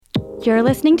You're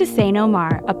listening to Say No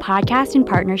More, a podcast in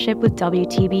partnership with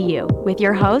WTBU, with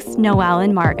your hosts, Noelle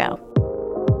and Margot.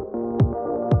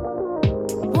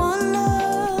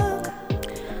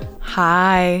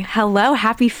 Hi. Hello,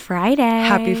 happy Friday.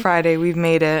 Happy Friday. We've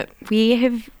made it.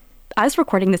 Us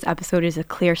recording this episode is a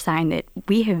clear sign that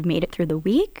we have made it through the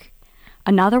week.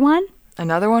 Another one.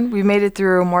 We made it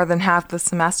through more than half the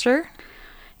semester.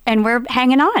 And we're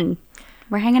hanging on.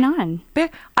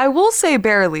 I will say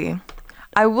barely.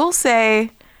 I will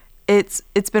say it's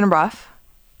been rough,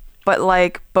 but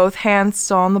like both hands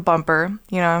still on the bumper.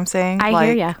 You know what I'm saying? I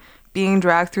hear ya. Being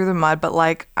dragged through the mud, but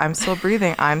like I'm still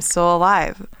breathing. I'm still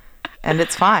alive. And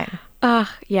it's fine.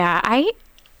 Yeah.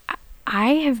 I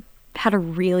have had a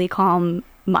really calm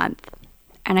month,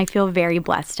 and I feel very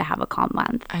blessed to have a calm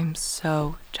month. I'm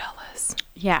so jealous.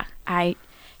 Yeah. I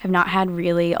have not had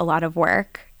really a lot of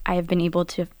work. I have been able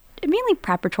to, mainly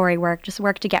preparatory work, just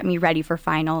work to get me ready for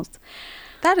finals.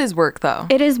 That is work, though.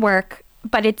 It is work,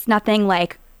 but it's nothing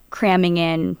like cramming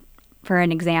in for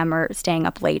an exam or staying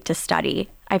up late to study.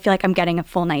 I feel like I'm getting a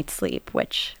full night's sleep,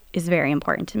 which is very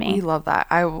important to me. We love that.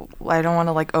 I don't want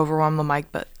to like overwhelm the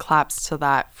mic, but claps to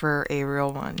that for a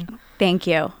real one. Thank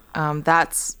you.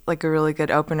 That's like a really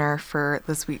good opener for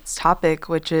this week's topic,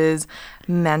 which is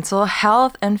mental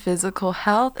health and physical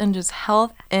health and just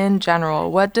health in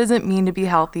general. What does it mean to be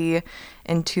healthy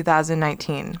in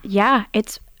 2019? Yeah,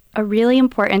 it's a really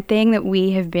important thing that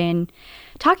we have been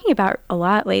talking about a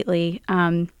lot lately.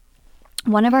 One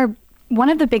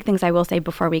of the big things I will say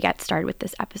before we get started with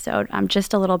this episode,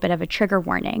 just a little bit of a trigger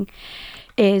warning,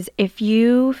 is if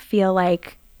you feel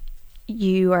like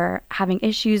you are having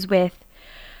issues with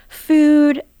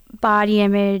food, body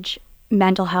image,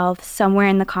 mental health, somewhere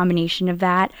in the combination of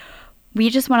that, we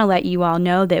just want to let you all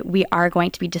know that we are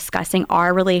going to be discussing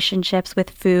our relationships with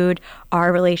food,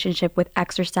 our relationship with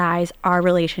exercise, our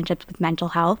relationships with mental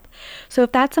health. So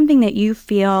if that's something that you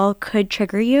feel could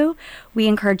trigger you, we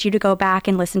encourage you to go back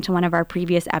and listen to one of our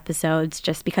previous episodes,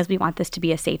 just because we want this to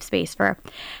be a safe space for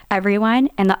everyone.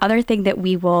 And the other thing that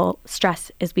we will stress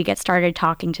as we get started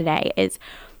talking today is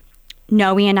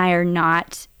Noe and I are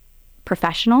not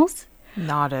professionals.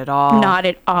 Not at all. Not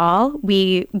at all.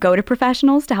 We go to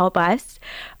professionals to help us.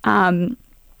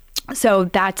 So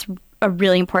that's a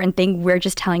really important thing. We're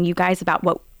just telling you guys about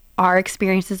what our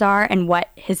experiences are and what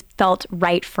has felt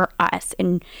right for us.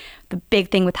 And the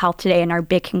big thing with health today and our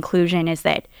big conclusion is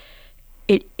that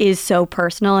it is so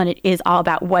personal, and it is all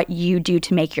about what you do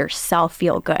to make yourself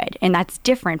feel good. And that's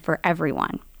different for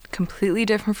everyone. Completely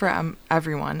different for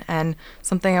everyone. And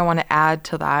something I want to add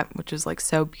to that, which is like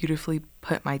so beautifully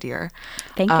put, my dear,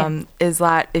 Thank you. is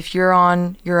that if you're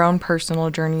on your own personal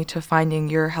journey to finding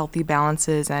your healthy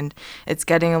balances and it's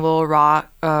getting a little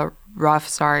rough,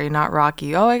 sorry, not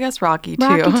rocky. Oh, I guess rocky too.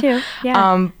 Rocky too,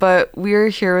 yeah. But we're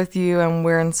here with you and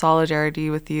we're in solidarity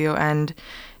with you. And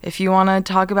if you want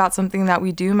to talk about something that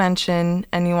we do mention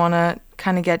and you want to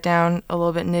kind of get down a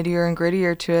little bit nittier and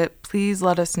grittier to it, please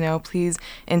let us know. Please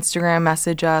Instagram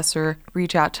message us or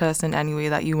reach out to us in any way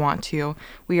that you want to.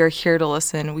 We are here to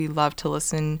listen. We love to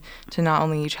listen to not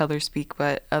only each other speak,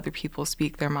 but other people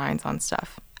speak their minds on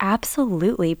stuff.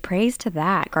 Absolutely. Praise to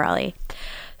that, girly.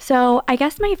 So I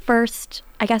guess my first,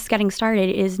 getting started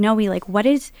is, Noe, like, what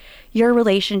is your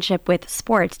relationship with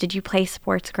sports? Did you play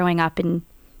sports growing up in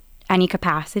any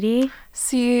capacity?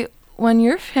 See, when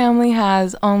your family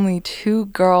has only 2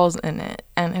 girls in it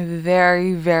and a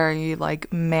very, very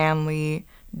like manly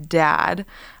dad,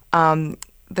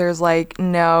 there's like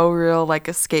no real like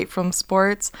escape from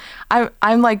sports.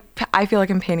 I'm like, I feel like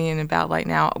I'm painting in a bad light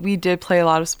now. We did play a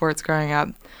lot of sports growing up,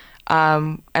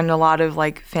 and a lot of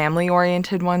like family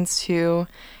oriented ones too,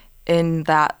 in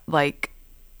that like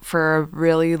for a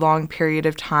really long period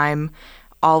of time,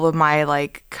 all of my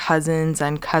like cousins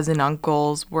and cousin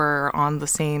uncles were on the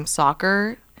same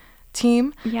soccer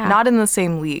team. Yeah. Not in the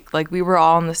same league. Like we were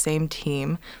all on the same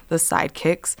team, the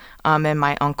Sidekicks. And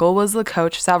my uncle was the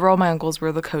coach. Several of my uncles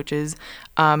were the coaches.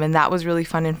 And that was really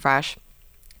fun and fresh.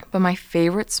 But my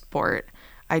favorite sport,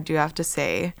 I do have to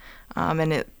say,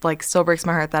 and it like still breaks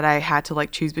my heart that I had to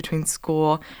like choose between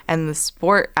school and the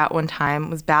sport at one time,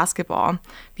 was basketball,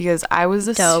 because I was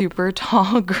a super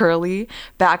tall girly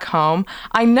back home.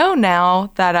 I know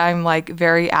now that I'm like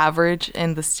very average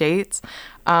in the States.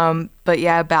 But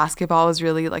yeah, basketball was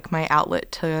really like my outlet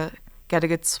to get a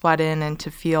good sweat in and to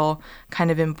feel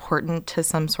kind of important to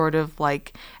some sort of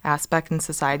like aspect in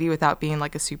society without being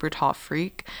like a super tall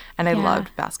freak. And I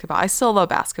loved basketball. I still love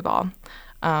basketball.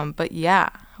 But yeah,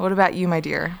 what about you, my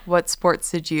dear? What sports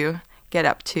did you get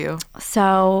up to?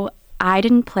 So I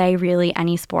didn't play really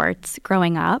any sports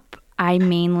growing up. I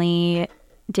mainly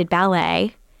did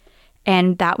ballet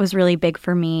And that was really big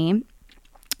for me.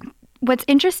 What's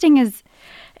interesting is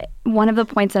one of the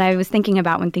points that I was thinking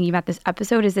about when thinking about this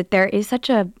episode is that there is such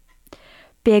a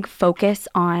big focus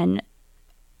on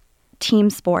team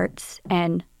sports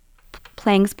and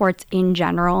playing sports in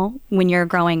general when you're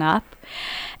growing up.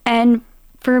 And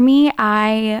for me,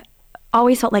 I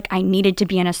always felt like I needed to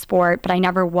be in a sport, but I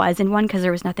never was in one because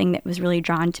there was nothing that was really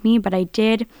drawn to me. But I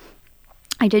did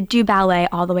do ballet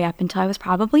all the way up until I was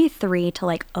probably 3 to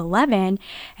like 11.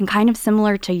 And kind of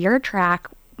similar to your track,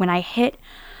 when I hit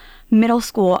middle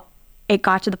school, it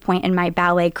got to the point in my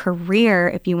ballet career,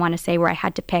 if you want to say, where I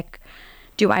had to pick,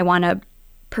 do I want to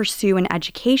pursue an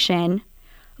education,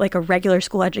 like a regular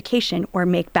school education, or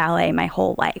make ballet my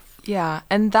whole life? Yeah,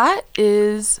 and that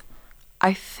is,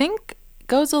 I think,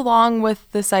 goes along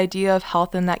with this idea of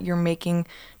health, and that you're making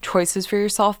choices for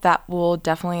yourself that will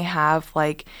definitely have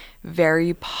like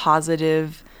very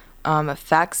positive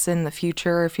effects in the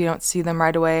future if you don't see them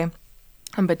right away.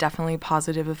 But definitely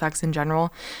positive effects in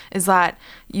general, is that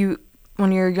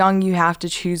when you're young, you have to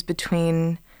choose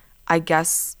between, I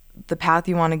guess, the path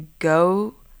you want to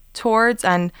go towards.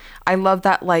 And I love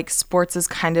that like sports is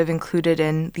kind of included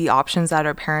in the options that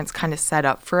our parents kind of set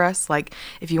up for us. Like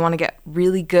if you want to get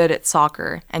really good at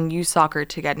soccer and use soccer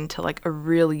to get into like a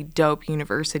really dope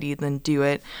university, then do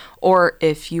it. Or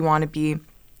if you want to be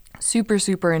super,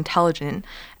 super intelligent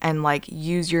and like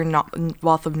use your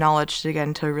wealth of knowledge to get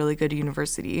into a really good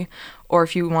university, or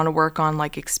if you want to work on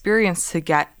like experience to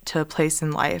get to a place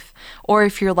in life, or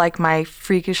if you're like my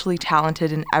freakishly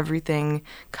talented in everything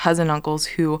cousin uncles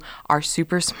who are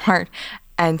super smart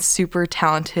and super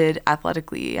talented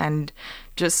athletically and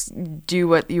just do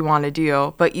what you want to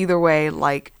do. But either way,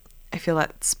 like I feel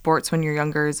that sports when you're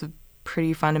younger is a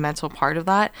pretty fundamental part of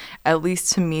that, at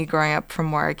least to me growing up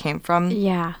from where I came from.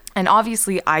 Yeah. And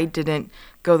obviously I didn't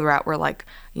go the route where like,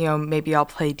 you know, maybe I'll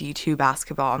play D2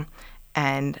 basketball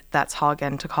and that's how I'll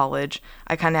get into college.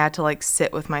 I kind of had to like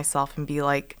sit with myself and be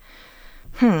like,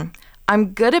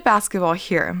 I'm good at basketball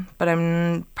here, but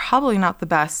I'm probably not the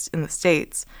best in the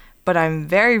States, but I'm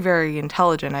very, very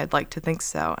intelligent. I'd like to think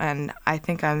so. And I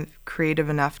think I'm creative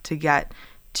enough to get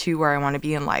to where I want to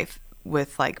be in life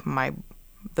with like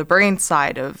the brain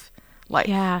side of life.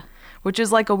 Yeah. Which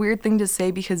is like a weird thing to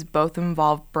say because both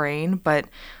involve brain, but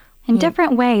in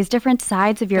different ways, different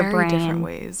sides of your very brain. different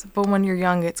ways. But when you're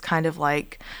young, it's kind of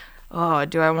like, oh,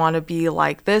 do I want to be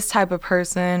like this type of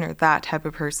person or that type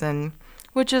of person?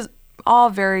 Which is all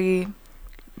very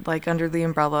like under the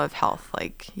umbrella of health.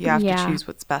 Like you have to choose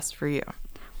what's best for you.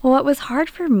 Well, what was hard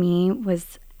for me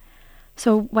was,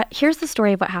 here's the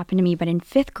story of what happened to me. But in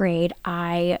 5th grade,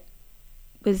 I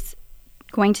was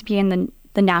going to be in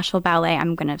the Nashville Ballet.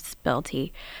 I'm going to spill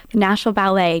tea. The Nashville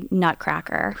Ballet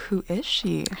Nutcracker. Who is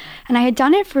she? And I had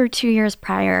done it for 2 years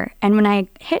prior. And when I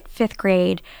hit 5th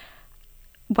grade,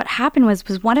 what happened was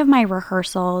one of my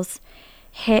rehearsals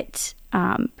hit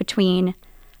between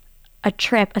a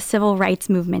civil rights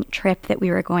movement trip that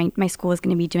my school was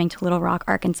going to be doing to Little Rock,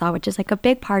 Arkansas, which is like a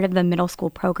big part of the middle school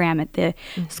program at the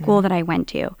school that I went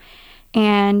to.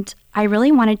 And I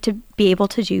really wanted to be able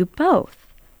to do both,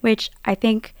 which I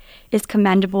think is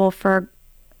commendable for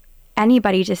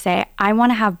anybody to say, I want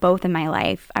to have both in my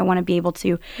life. I want to be able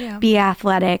to be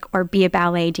athletic or be a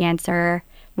ballet dancer,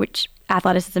 which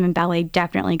athleticism and ballet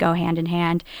definitely go hand in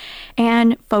hand,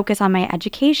 and focus on my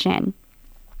education.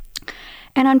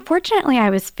 And unfortunately, I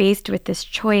was faced with this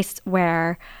choice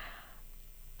where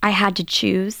I had to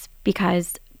choose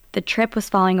because the trip was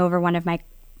falling over one of my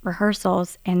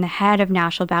rehearsals, and the head of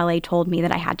Nashville Ballet told me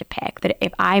that I had to pick, that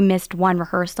if I missed one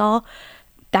rehearsal,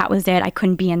 that was it. I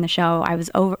couldn't be in the show.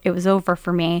 It was over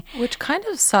for me. Which kind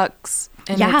of sucks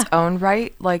in its own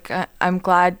right. Like, I'm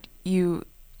glad you,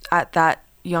 at that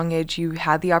young age, you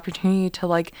had the opportunity to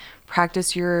like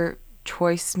practice your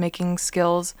choice-making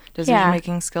skills,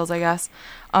 decision-making skills, I guess.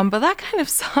 But that kind of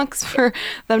sucks for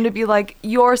them to be like,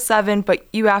 you're 7, but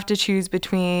you have to choose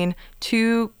between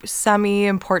 2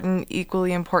 semi-important,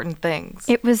 equally important things.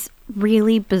 It was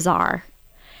really bizarre.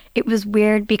 It was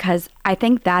weird because I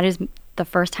think that is the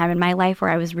first time in my life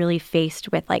where I was really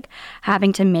faced with like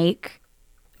having to make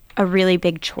a really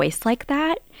big choice like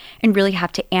that and really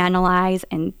have to analyze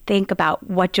and think about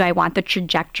what do I want the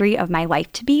trajectory of my life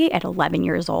to be at 11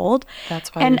 years old.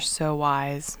 That's why you're so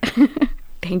wise.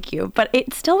 Thank you. But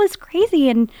it still was crazy.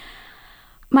 And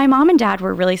my mom and dad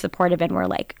were really supportive and were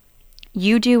like,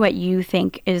 you do what you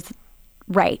think is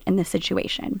right in this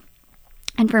situation.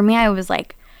 And for me, I was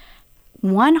like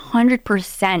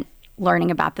 100%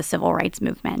 learning about the civil rights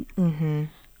movement.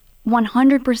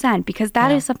 100%, because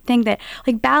that is something that,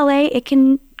 like ballet, it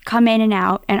can come in and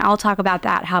out, and I'll talk about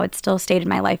that, how it still stayed in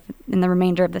my life in the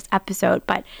remainder of this episode.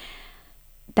 But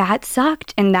that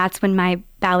sucked, and that's when my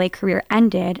ballet career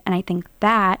ended. And I think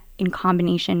that, in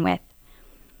combination with,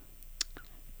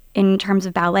 in terms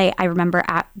of ballet, I remember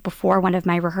before one of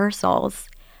my rehearsals,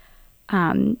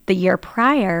 the year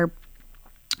prior,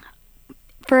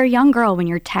 for a young girl when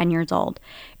you're 10 years old,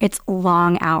 it's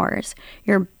long hours.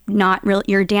 You're not really,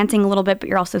 you're dancing a little bit, but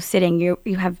you're also sitting.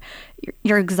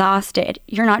 You're exhausted.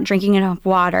 You're not drinking enough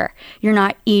water. You're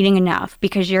not eating enough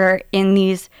because you're in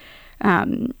this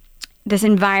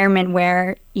environment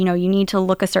where, you need to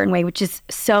look a certain way, which is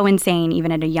so insane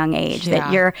even at a young age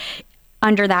that you're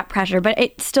under that pressure. But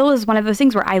it still is one of those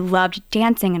things where I loved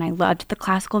dancing and I loved the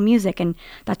classical music, and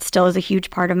that still is a huge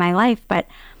part of my life. But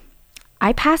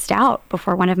I passed out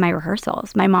before one of my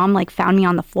rehearsals. My mom found me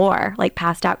on the floor,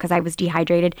 passed out because I was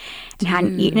dehydrated and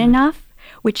hadn't eaten enough,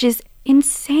 which is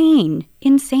insane.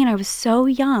 I was so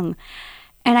young.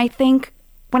 And I think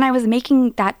when I was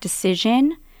making that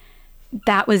decision,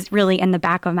 that was really in the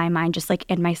back of my mind, just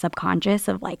in my subconscious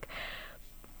of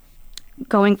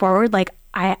going forward,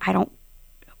 I don't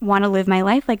want to live my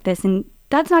life like this. And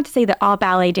that's not to say that all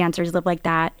ballet dancers live like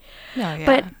that. No, yeah.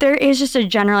 But there is just a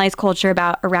generalized culture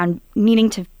around needing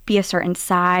to be a certain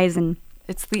size, and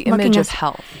it's the image of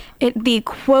health. The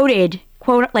quoted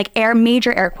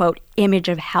major air quote image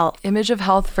of health. Image of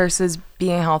health versus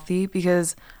being healthy,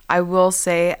 because I will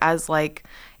say, as a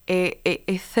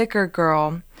thicker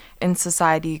girl in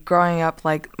society growing up,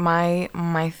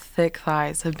 my thick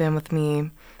thighs have been with me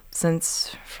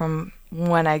since from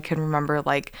when I can remember,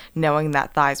 knowing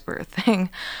that thighs were a thing.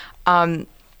 And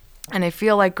I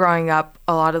feel like growing up,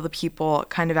 a lot of the people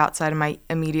kind of outside of my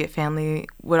immediate family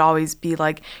would always be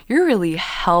like, you're really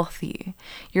healthy.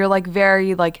 You're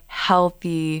very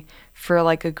healthy for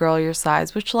a girl your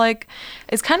size, which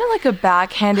is kind of a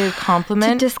backhanded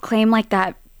compliment. To disclaim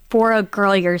that for a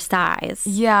girl your size.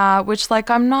 Yeah, which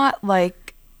I'm not I'm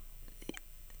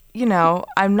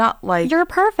not you're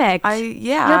perfect.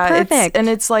 You're perfect.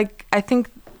 It's I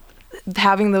think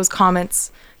having those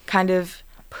comments kind of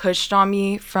pushed on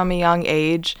me from a young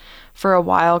age for a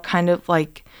while, kind of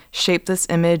shaped this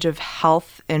image of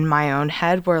health in my own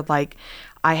head, where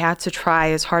I had to try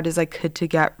as hard as I could to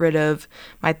get rid of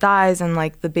my thighs and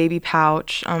the baby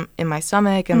pouch in my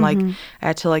stomach, and I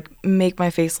had to make my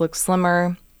face look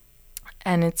slimmer.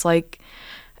 And it's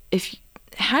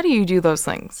how do you do those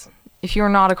things? If you're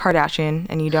not a Kardashian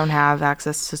and you don't have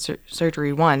access to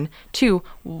surgery, 1. 2,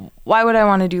 why would I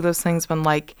want to do those things when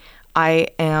I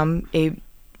am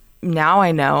now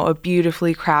I know a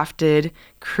beautifully crafted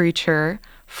creature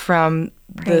from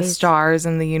the stars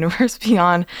and the universe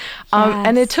beyond. Yes.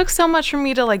 And it took so much for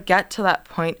me to get to that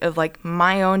point of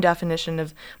my own definition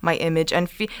of my image. And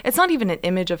it's not even an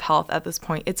image of health at this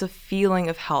point. It's a feeling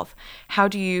of health. How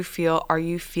do you feel? Are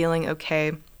you feeling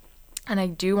okay? And I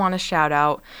do want to shout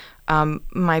out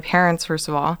my parents, first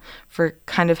of all, for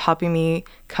kind of helping me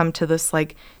come to this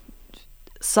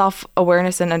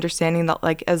self-awareness and understanding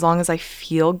that as long as I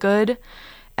feel good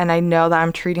and I know that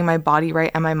I'm treating my body right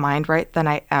and my mind right, then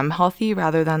I am healthy,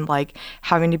 rather than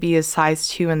having to be a size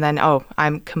 2 and then, oh,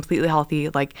 I'm completely healthy,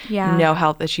 no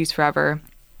health issues forever.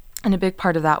 And a big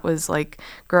part of that was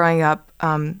growing up,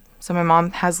 so my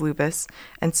mom has lupus,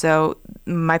 and so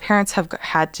my parents have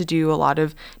had to do a lot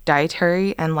of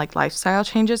dietary and lifestyle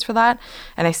changes for that.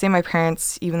 And I say my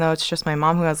parents, even though it's just my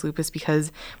mom who has lupus,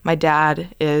 because my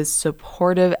dad is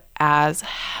supportive as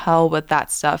hell with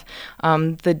that stuff.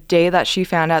 The day that she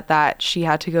found out that she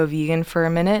had to go vegan for a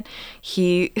minute,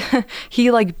 he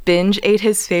binge ate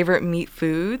his favorite meat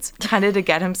foods kind of to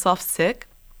get himself sick.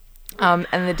 And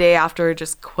the day after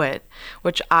just quit,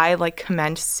 which I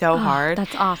commend so hard.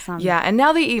 That's awesome. Yeah. And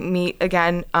now they eat meat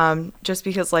again, just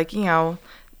because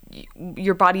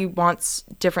your body wants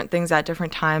different things at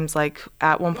different times.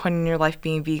 At one point in your life,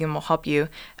 being vegan will help you.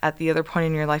 At the other point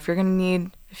in your life, you're going to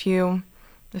need a few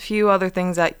other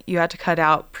things that you had to cut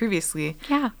out previously.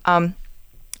 Yeah.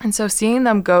 And so seeing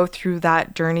them go through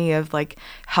that journey of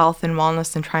health and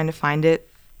wellness and trying to find it,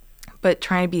 but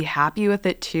trying to be happy with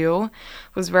it too,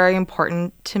 was very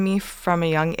important to me from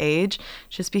a young age,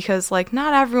 just because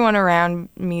not everyone around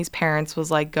me's parents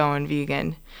was going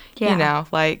vegan. Yeah.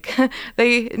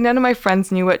 None of my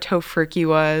friends knew what Tofurkey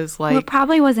was. Well, it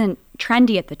probably wasn't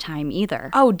trendy at the time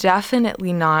either. Oh,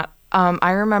 definitely not.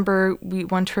 I remember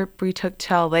one trip we took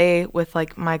to LA with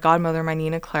my godmother, my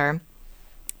Nina Claire.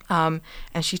 And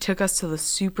she took us to the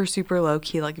super, super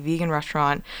low-key, vegan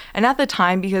restaurant. And at the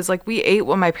time, because, we ate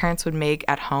what my parents would make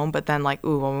at home, but then, when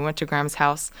we went to Grandma's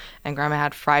house and Grandma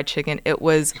had fried chicken, it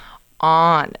was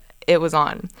on. it was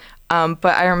on. But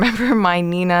I remember my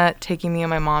Nina taking me and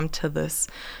my mom to this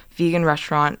vegan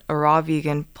restaurant, a raw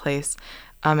vegan place.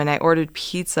 And I ordered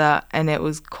pizza, and it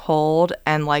was cold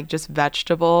and like just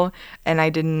vegetable, and I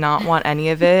did not want any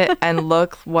of it. And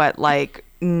look what, like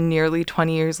nearly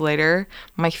 20 years later,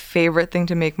 my favorite thing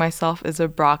to make myself is a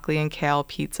broccoli and kale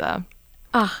pizza.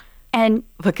 And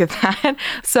look at that.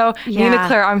 So Nina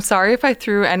Claire, I'm sorry if I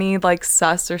threw any like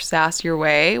sus or sass your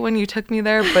way when you took me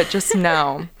there, but just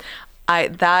know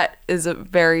that is a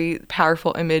very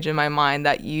powerful image in my mind,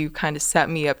 that you kind of set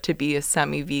me up to be a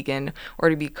semi-vegan or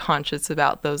to be conscious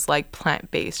about those like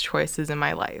plant-based choices in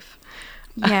my life.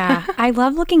 Yeah, I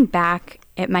love looking back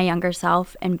at my younger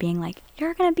self and being like,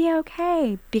 you're going to be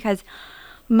okay. Because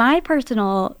my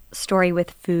personal story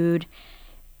with food,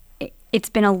 it's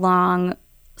been a long,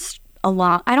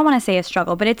 I don't want to say a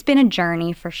struggle, but it's been a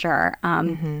journey for sure.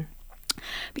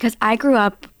 Because I grew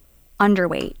up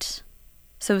underweight.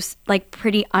 So like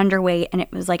pretty underweight, and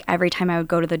it was like every time I would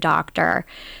go to the doctor,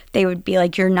 they would be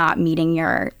like, you're not meeting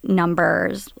your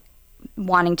numbers,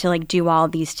 wanting to like do all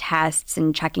these tests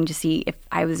and checking to see if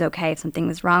I was okay, if something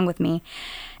was wrong with me.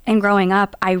 And growing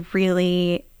up, I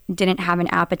really didn't have an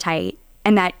appetite.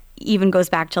 And that even goes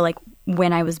back to like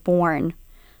when I was born.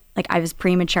 Like I was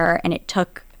premature, and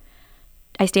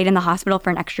I stayed in the hospital for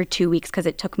an extra 2 weeks because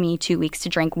it took me 2 weeks to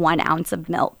drink 1 ounce of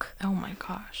milk. Oh my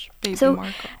gosh, baby so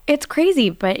Marco. It's crazy,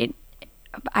 but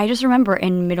I just remember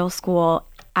in middle school,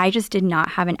 I just did not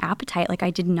have an appetite. Like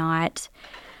I didn't want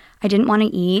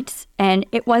to eat, and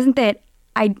it wasn't that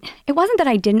I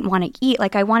didn't want to eat.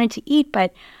 Like I wanted to eat,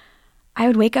 but I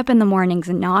would wake up in the mornings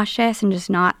nauseous and just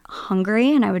not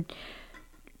hungry, and I would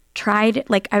try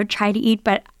to eat,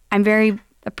 but I'm very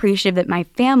appreciative that my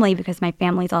family, because my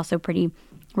family's also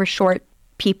we're short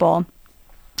people.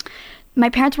 My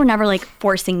parents were never like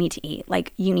forcing me to eat.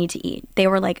 Like, you need to eat. They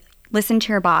were like, listen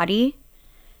to your body.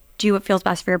 Do what feels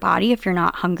best for your body. If you're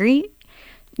not hungry,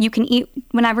 you can eat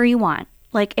whenever you want.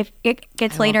 Like if it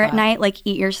gets later at night, like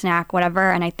eat your snack,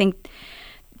 whatever. And I think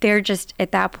they're just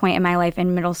at that point in my life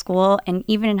in middle school and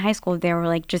even in high school, they were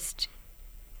like, just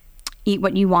eat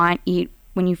what you want, eat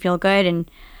when you feel good.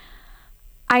 And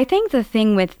I think the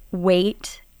thing with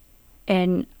weight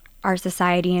in our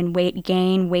society and weight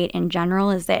gain, weight in general,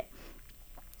 is that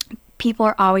people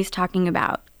are always talking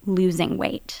about losing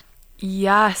weight.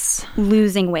 Yes.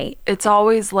 Losing weight. It's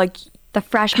always like the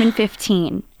freshman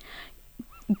 15.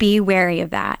 Be wary of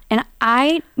that. And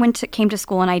I came to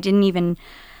school and I didn't even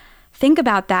think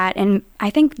about that. And I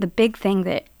think the big thing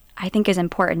that I think is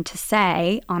important to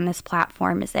say on this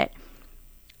platform is that,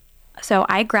 so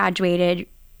I graduated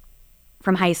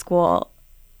from high school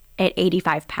at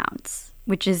 85 pounds,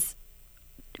 which is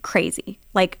crazy,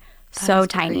 like so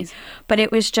tiny. Crazy. But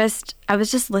it was just, I was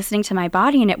just listening to my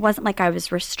body, and it wasn't like I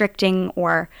was restricting,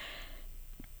 or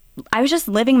I was just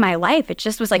living my life. It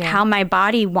just was like how my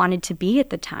body wanted to be at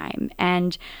the time.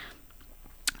 And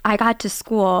I got to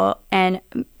school, and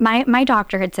my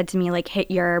doctor had said to me, like, hit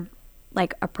your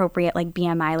like appropriate like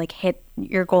BMI, like hit,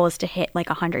 your goal is to hit like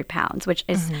 100 pounds, which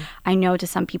is, I know to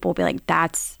some people will be like,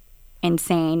 that's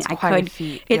insane. It's quite a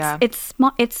feat.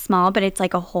 It's small, but it's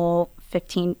like a whole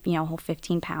 15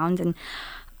 pounds. And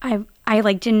I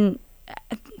like didn't,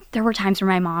 there were times where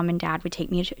my mom and dad would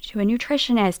take me to a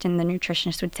nutritionist, and the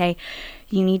nutritionist would say,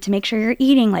 you need to make sure you're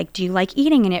eating. Like, do you like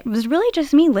eating? And it was really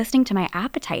just me listening to my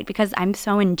appetite, because I'm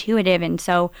so intuitive and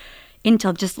so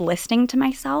into just listening to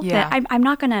myself that I'm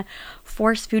not going to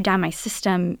force food down my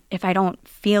system if I don't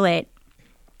feel it,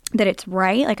 that it's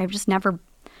right. Like, I've just never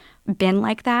been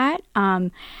like that.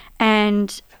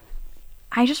 And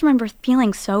I just remember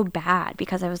feeling so bad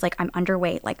because I was like, I'm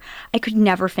underweight. Like, I could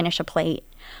never finish a plate.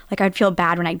 Like, I'd feel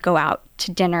bad when I'd go out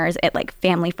to dinners at like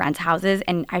family friends' houses,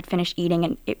 and I'd finish eating,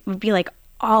 and it would be like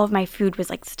all of my food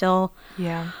was like still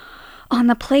on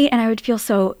the plate, and I would feel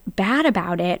so bad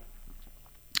about it.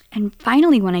 And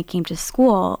finally, when I came to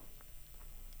school,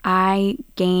 I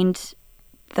gained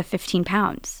the 15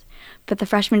 pounds. But the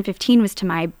freshman 15 was to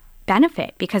my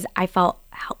benefit, because I felt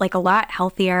like a lot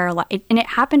healthier, and it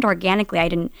happened organically. I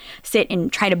didn't sit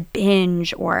and try to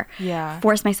binge or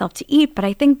force myself to eat. But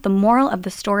I think the moral of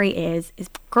the story is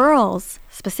girls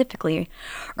specifically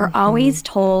are always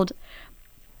told,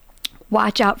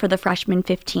 watch out for the freshman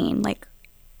 15. Like,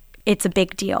 it's a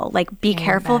big deal. Like, be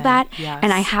careful of that. Yes.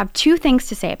 And I have two things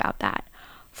to say about that.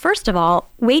 First of all,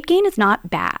 weight gain is not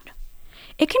bad.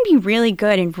 It can be really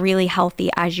good and really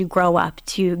healthy as you grow up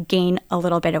to gain a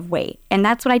little bit of weight. And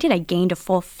that's what I did. I gained a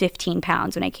full 15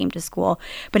 pounds when I came to school,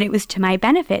 but it was to my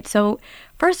benefit. So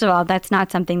first of all, that's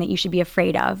not something that you should be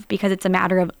afraid of, because it's a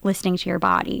matter of listening to your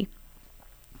body.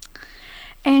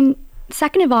 And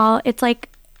second of all, it's like,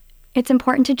 it's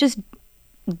important to just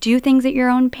do things at your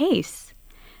own pace.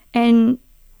 And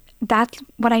that's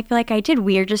what I feel like I did.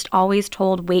 We are just always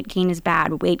told weight gain is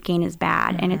bad, weight gain is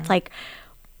bad. And it's like,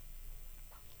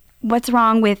 what's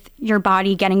wrong with your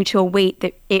body getting to a weight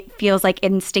that it feels like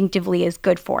instinctively is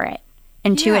good for it,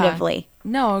 intuitively?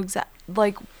 Yeah. No, exactly.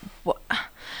 Like,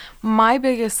 my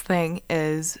biggest thing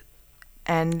is,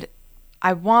 and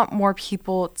I want more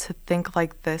people to think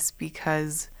like this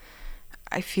because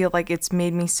I feel like it's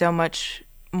made me so much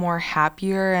more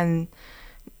happier and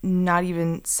not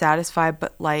even satisfied,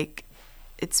 but like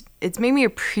it's made me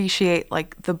appreciate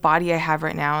like the body I have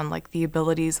right now and like the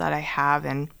abilities that I have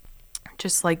and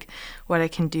just like what I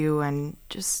can do and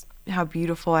just how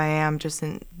beautiful I am just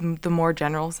in the more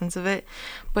general sense of it.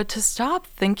 But to stop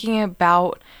thinking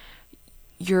about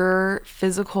your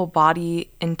physical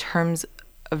body in terms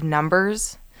of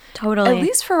numbers. Totally. At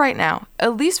least for right now.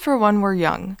 At least for when we're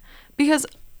young. Because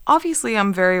obviously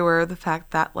I'm very aware of the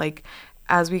fact that like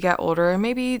as we get older, and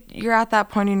maybe you're at that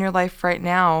point in your life right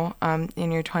now,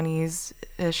 in your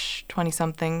 20s-ish,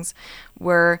 20-somethings,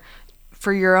 where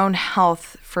for your own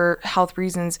health, for health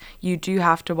reasons, you do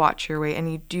have to watch your weight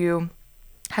and you do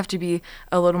have to be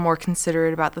a little more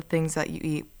considerate about the things that you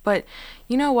eat. But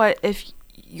you know what? If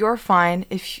you're fine,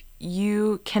 if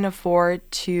you can afford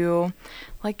to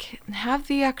like have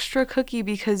the extra cookie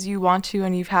because you want to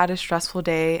and you've had a stressful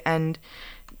day and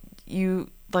you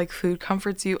like food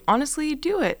comforts you, honestly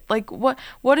do it. Like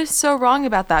what is so wrong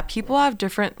about that? People have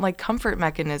different like comfort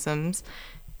mechanisms.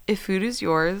 If food is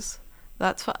yours,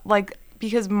 that's like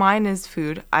because mine is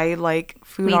food. I like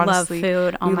food. We honestly.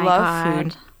 love food. Oh we my love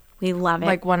God. Food. We love it.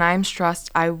 Like when I'm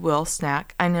stressed, I will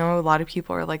snack. I know a lot of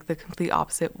people are like the complete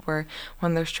opposite where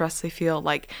when they're stressed, they feel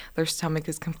like their stomach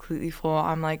is completely full.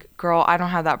 I'm like, girl, I don't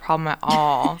have that problem at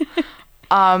all.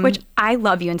 Which I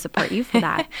love you and support you for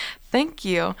that. Thank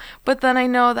you. But then I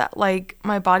know that like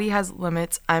my body has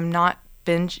limits. I'm not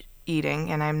binge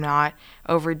eating and I'm not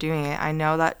overdoing it. I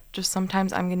know that just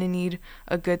sometimes I'm going to need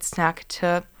a good snack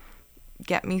to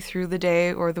get me through the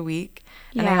day or the week.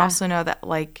 And I also know that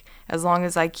like as long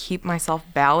as I keep myself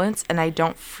balanced and I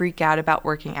don't freak out about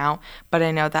working out, but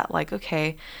I know that like,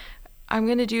 okay, I'm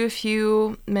going to do a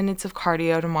few minutes of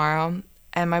cardio tomorrow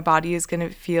and my body is going to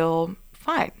feel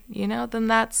fine, you know, then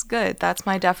that's good. That's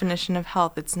my definition of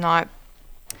health. It's not,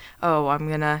 oh, I'm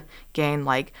going to gain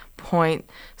like point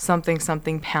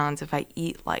something pounds if I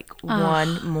eat like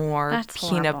one more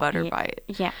peanut butter bite.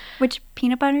 Yeah. Which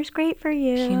peanut butter is great for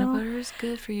you. Peanut butter is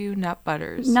good for you. Nut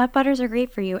butters. Nut butters are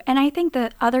great for you. And I think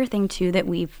the other thing too that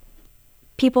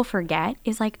people forget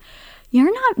is like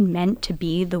you're not meant to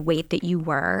be the weight that you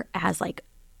were as like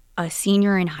a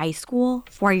senior in high school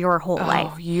for your whole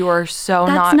life. You are so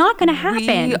That's not going to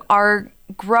happen. We are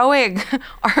growing.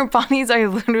 Our bodies are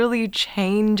literally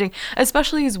changing,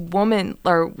 especially as women,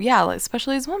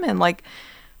 especially as women. Like,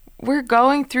 we're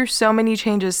going through so many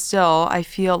changes still. I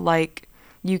feel like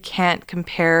you can't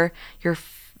compare your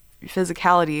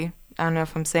physicality. I don't know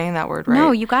if I'm saying that word right.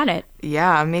 No, you got it.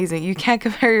 Yeah, amazing. You can't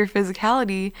compare your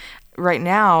physicality right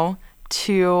now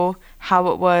to how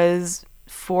it was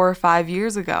 4 or 5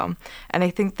 years ago. And I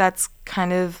think that's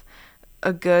kind of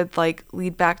a good like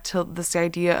lead back to this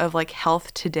idea of like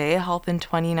health today, health in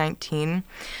 2019.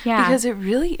 Yeah. Because it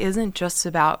really isn't just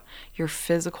about your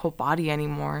physical body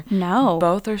anymore. No.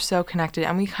 Both are so connected.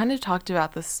 And we kind of talked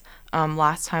about this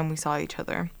last time we saw each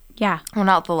other. Yeah. Well,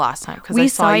 not the last time because I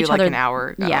saw you like an hour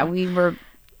ago. Yeah, we were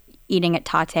eating at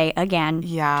Tate again.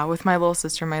 Yeah, with my little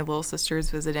sister. My little sister is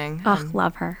visiting.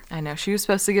 Love her. I know. She was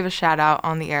supposed to give a shout out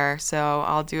on the air, so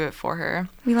I'll do it for her.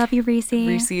 We love you, Reese.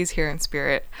 Reese is here in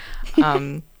spirit.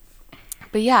 But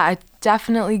yeah, it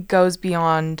definitely goes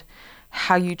beyond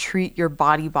how you treat your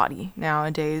body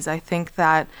nowadays. I think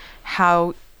that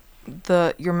how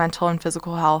your mental and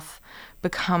physical health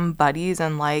become buddies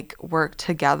and like work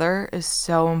together is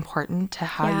so important to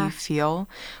how you feel,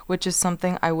 which is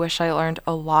something I wish I learned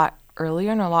a lot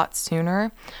earlier and a lot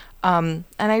sooner. And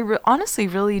I honestly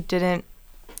really didn't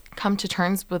come to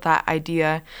terms with that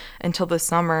idea until the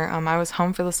summer. I was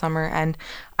home for the summer and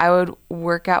I would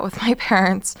work out with my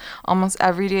parents almost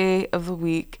every day of the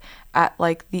week at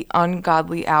like the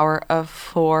ungodly hour of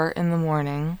 4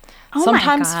 a.m.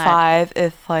 Sometimes 5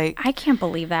 if like... I can't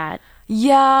believe that.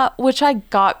 Yeah, which I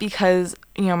got because,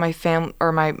 you know, my family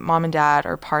or my mom and dad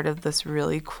are part of this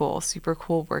really cool, super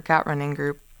cool workout running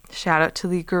group. Shout out to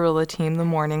the Gorilla Team, the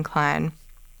Morning Clan.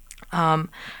 And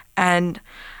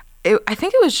I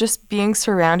think it was just being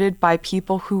surrounded by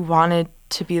people who wanted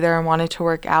to be there and wanted to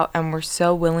work out and were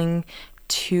so willing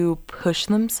to push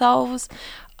themselves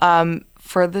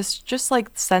for this just like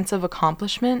sense of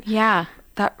accomplishment. Yeah.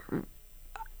 That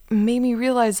made me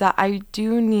realize that I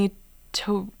do need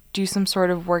to do some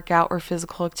sort of workout or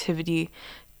physical activity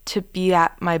to be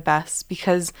at my best,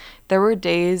 because there were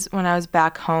days when I was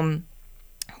back home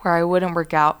where I wouldn't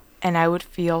work out and I would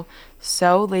feel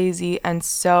so lazy and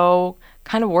so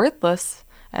kind of worthless,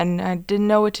 and I didn't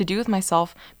know what to do with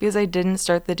myself because I didn't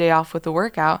start the day off with a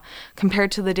workout,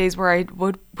 compared to the days where I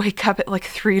would wake up at like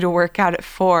 3 to work out at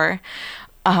 4.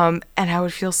 And I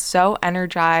would feel so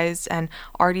energized and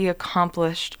already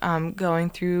accomplished going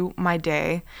through my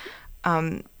day.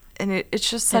 And it's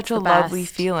just such a lovely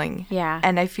feeling. Yeah.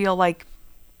 And I feel like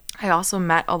I also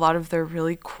met a lot of their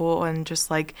really cool and just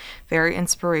like very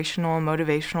inspirational and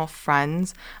motivational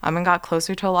friends, and got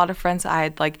closer to a lot of friends I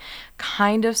had like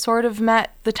kind of sort of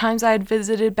met the times I had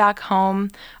visited back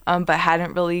home, but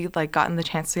hadn't really like gotten the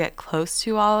chance to get close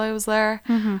to while I was there.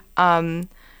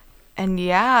 And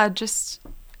yeah, just,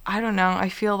 I don't know, I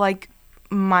feel like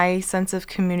my sense of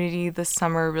community this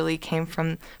summer really came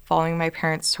from following my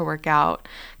parents to work out,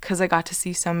 because I got to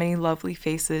see so many lovely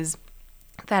faces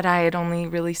that I had only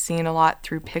really seen a lot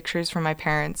through pictures from my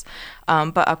parents,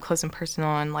 but up close and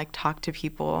personal, and like talk to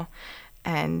people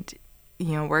and,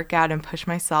 you know, work out and push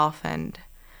myself and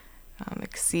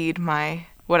exceed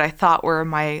what I thought were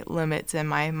my limits and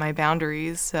my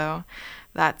boundaries. So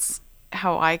that's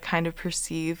how I kind of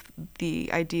perceive the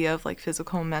idea of like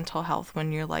physical and mental health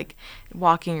when you're like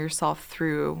walking yourself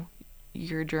through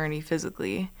your journey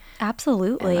physically.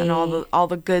 Absolutely. And all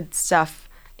the good stuff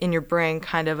in your brain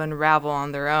kind of unravel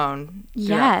on their own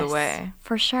throughout the way. Yes,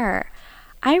 for sure.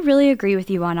 I really agree with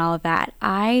you on all of that.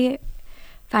 I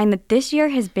find that this year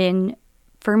has been,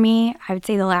 for me, I would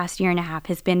say the last year and a half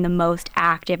has been the most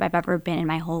active I've ever been in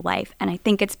my whole life. And I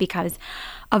think it's because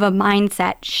of a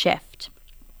mindset shift.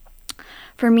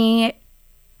 For me,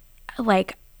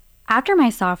 like after my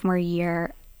sophomore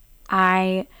year,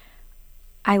 I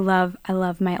love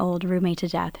my old roommate to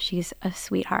death. She's a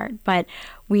sweetheart, but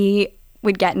we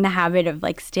would get in the habit of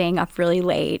like staying up really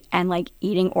late and like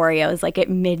eating Oreos like at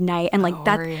midnight, and like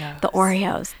the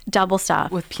Oreos double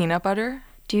stuff with peanut butter.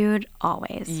 Dude,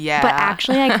 always. Yeah. But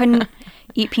actually I couldn't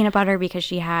eat peanut butter because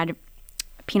she had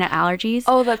peanut allergies.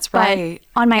 Oh, that's right.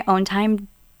 But on my own time,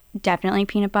 definitely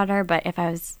peanut butter. But if I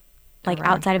was like around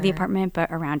outside of the her. apartment, but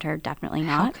around her, definitely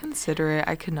not. How considerate.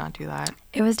 I could not do that.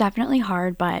 It was definitely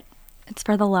hard, but it's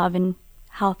for the love and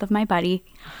health of my buddy.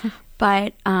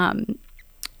 But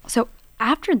so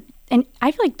after, and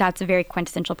I feel like that's a very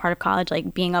quintessential part of college,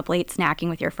 like being up late snacking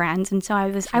with your friends. And so I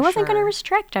wasn't going to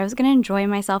restrict. I was going to enjoy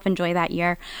myself, enjoy that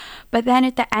year. But then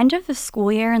at the end of the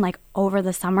school year and like over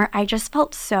the summer, I just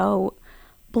felt so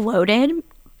bloated.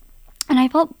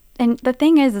 And the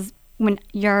thing is when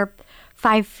you're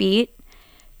 5 feet,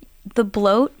 the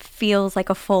bloat feels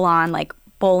like a full on like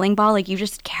bowling ball. Like you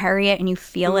just carry it and you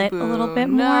feel it a little bit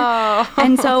more. No.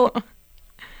 And so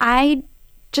I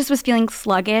just was feeling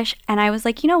sluggish, and I was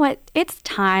like, you know what? It's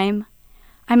time.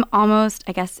 I'm almost,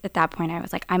 I guess at that point I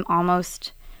was like, I'm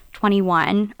almost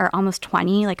 21 or almost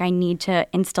 20. Like I need to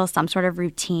instill some sort of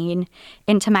routine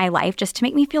into my life just to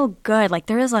make me feel good. Like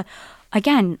there is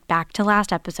again, back to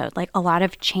last episode, like a lot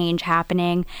of change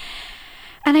happening,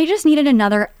 and I just needed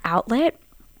another outlet.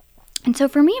 And so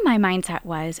for me, my mindset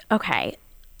was, okay,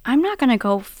 I'm not going to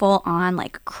go full on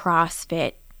like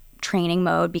CrossFit training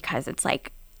mode because it's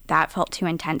like, that felt too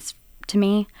intense to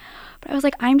me. But I was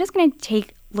like, I'm just going to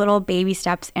take little baby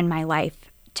steps in my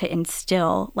life to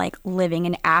instill like living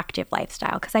an active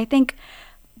lifestyle. Because I think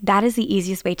that is the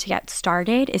easiest way to get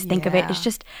started, is think of it as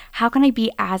just, how can I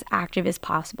be as active as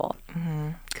possible?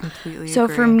 Completely So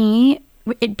agree. for me,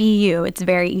 it's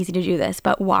very easy to do this,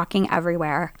 but walking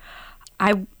everywhere.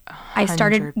 I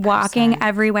started 100%. walking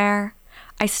everywhere.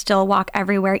 I still walk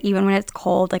everywhere, even when it's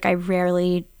cold. Like I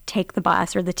rarely take the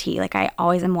bus or the T. Like I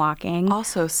always am walking.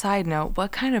 Also, side note,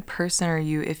 what kind of person are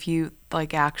you if you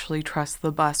like actually trust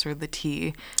the bus or the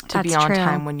T to That's be on true.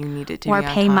 time when you need it to Or be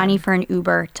on pay time? money for an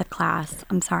Uber to class.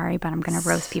 I'm sorry, but I'm going to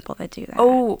roast people that do that.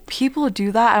 Oh, people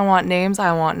do that. I want names.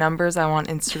 I want numbers. I want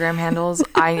Instagram handles.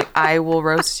 I will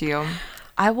roast you.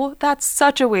 That's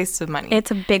such a waste of money.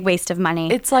 It's a big waste of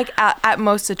money. It's like at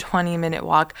most a 20-minute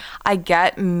walk. I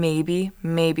get maybe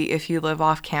if you live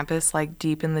off campus, like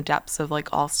deep in the depths of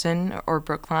like Alston or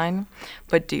Brookline.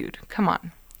 But dude, come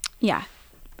on. Yeah.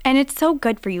 And it's so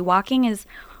good for you. Walking is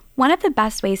one of the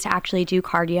best ways to actually do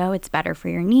cardio. It's better for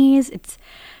your knees. It's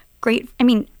great. I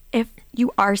mean, if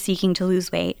you are seeking to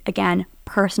lose weight, again,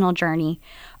 personal journey,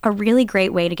 a really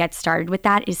great way to get started with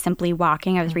that is simply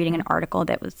walking. I was reading an article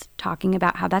that was talking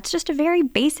about how that's just a very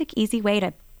basic, easy way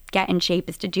to get in shape,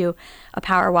 is to do a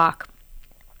power walk.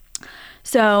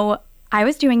 So I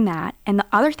was doing that. And the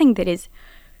other thing that is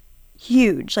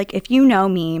huge. Like, if you know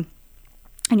me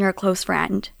and you're a close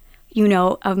friend, you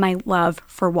know of my love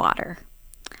for water.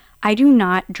 I do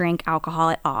not drink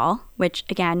alcohol at all, which,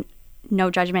 again,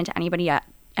 no judgment to anybody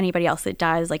else that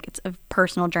does. Like, it's a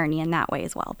personal journey in that way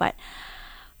as well. But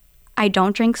I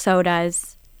don't drink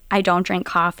sodas. I don't drink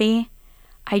coffee.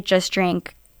 I just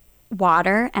drink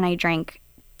water, and I drink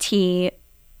tea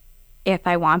if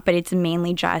I want, but it's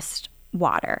mainly just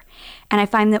water. And I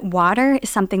find that water is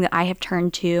something that I have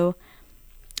turned to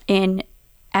in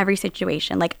every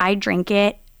situation. Like, I drink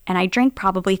it, and I drink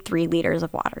probably 3 liters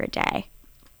of water a day.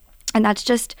 And that's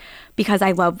just because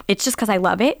I love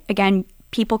it. Again,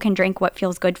 people can drink what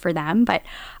feels good for them, but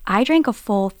I drink a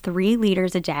full 3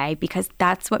 liters a day because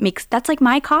that's like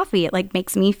my coffee. It like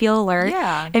makes me feel alert.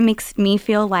 Yeah. It makes me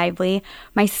feel lively.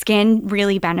 My skin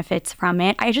really benefits from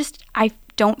it. I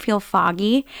don't feel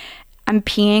foggy. I'm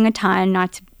peeing a ton,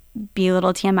 not to be a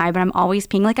little TMI, but I'm always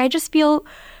peeing. Like, I just feel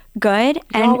good.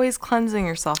 You're always cleansing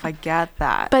yourself. I get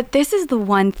that. But this is the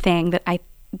one thing that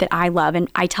I love, and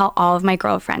I tell all of my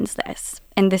girlfriends this,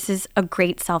 and this is a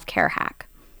great self-care hack.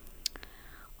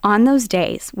 On those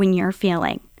days when you're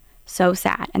feeling so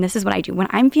sad, and this is what I do, when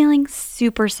I'm feeling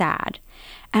super sad,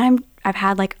 and I've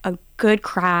had like a good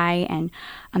cry, and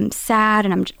I'm sad,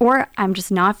 and I'm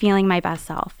just not feeling my best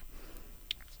self,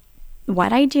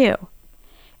 what I do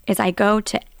is I go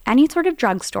to any sort of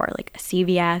drugstore, like a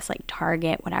CVS, like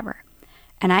Target, whatever,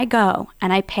 and I go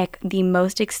and I pick the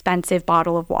most expensive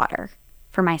bottle of water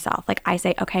for myself. Like, I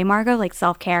say, okay, Margot, like,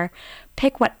 self-care,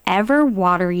 pick whatever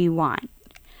water you want.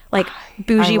 Like,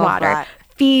 bougie water, that.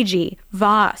 Fiji,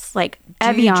 Voss, like,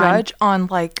 Evian. Do you judge on,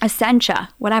 like... Essentia,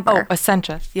 whatever. Oh,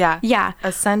 Essentia, yeah. Yeah.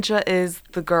 Essentia is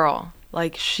the girl.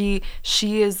 Like, she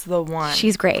is the one.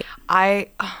 She's great.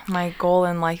 My goal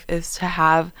in life is to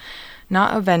have,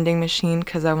 not a vending machine,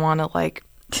 because I want to, like,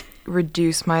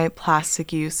 reduce my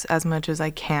plastic use as much as I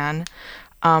can.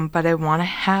 But I want to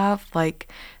have, like,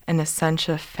 an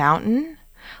Essentia fountain,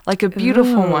 like a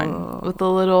beautiful one with a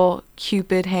little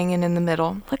Cupid hanging in the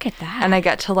middle. Look at that. And I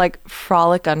get to, like,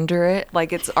 frolic under it,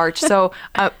 like it's arched. So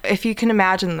if you can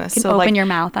imagine this. You can open your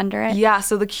mouth under it. Yeah,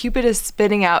 so the Cupid is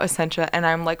spitting out Essentia, and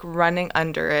I'm, like, running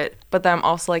under it, but then I'm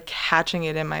also, like, catching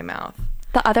it in my mouth.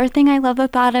 The other thing I love the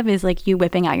thought of is, like, you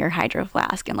whipping out your Hydro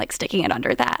Flask and, like, sticking it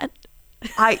under that.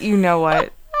 You know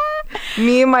what?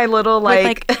 Me and my little,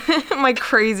 like my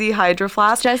crazy Hydro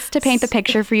Flask. Just to paint the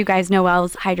picture for you guys,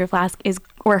 Noelle's Hydro Flask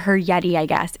or her Yeti, I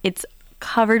guess. It's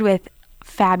covered with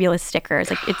fabulous stickers.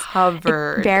 Like, it's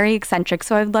very eccentric.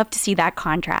 So I'd love to see that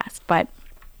contrast. But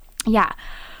yeah,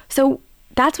 so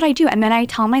that's what I do. And then I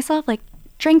tell myself, like,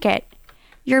 drink it.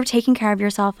 You're taking care of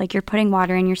yourself. Like, you're putting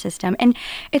water in your system. And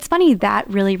it's funny, that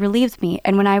really relieves me.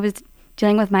 And when I was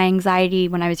dealing with my anxiety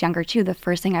when I was younger too, the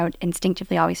first thing I would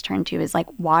instinctively always turn to is, like,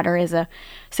 water as a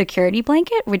security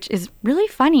blanket, which is really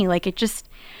funny. Like, it just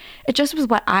was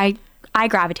what I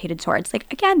gravitated towards.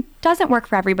 Like, again, doesn't work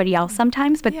for everybody else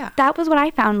sometimes, but that was what I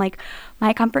found. Like,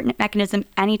 my comfort mechanism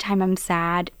anytime I'm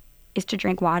sad is to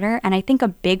drink water. And I think a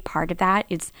big part of that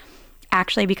is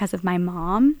actually because of my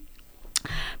mom.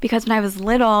 Because when I was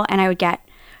little and I would get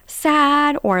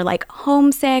sad or, like,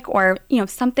 homesick, or, you know,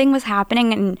 something was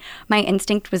happening and my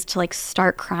instinct was to, like,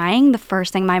 start crying, the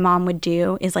first thing my mom would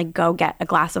do is, like, go get a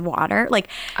glass of water. Like,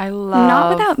 I love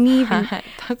not without me even,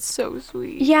 that's so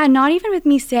sweet. Yeah, not even with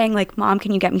me saying, like, Mom,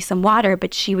 can you get me some water?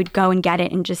 But she would go and get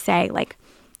it and just say, like,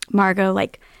 Margot,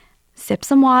 like, sip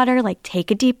some water, like,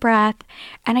 take a deep breath.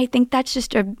 And I think that's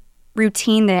just a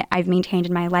routine that I've maintained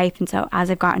in my life. And so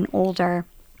as I've gotten older,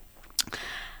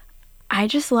 I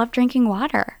just love drinking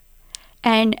water.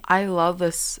 And I love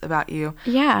this about you.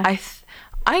 Yeah.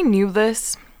 I knew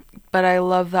this, but I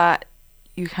love that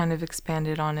you kind of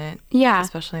expanded on it. Yeah.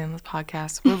 Especially in this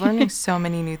podcast. We're learning so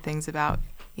many new things about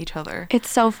each other. It's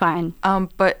so fun.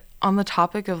 But on the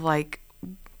topic of, like,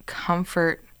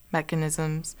 comfort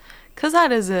mechanisms, because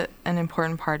that is an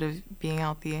important part of being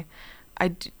healthy.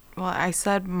 I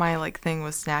said my, like, thing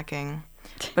was snacking,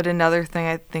 but another thing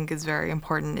I think is very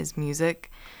important is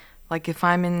music. Like, if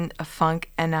I'm in a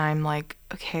funk and I'm like,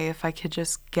 okay, if I could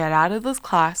just get out of this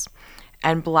class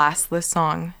and blast this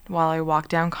song while I walk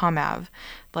down Comm Ave,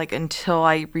 like, until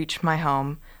I reach my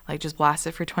home, like, just blast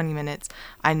it for 20 minutes,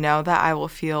 I know that I will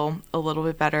feel a little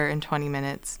bit better in 20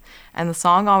 minutes. And the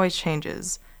song always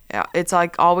changes. It's,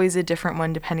 like, always a different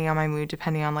one depending on my mood,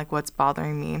 depending on, like, what's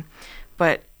bothering me.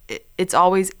 But it's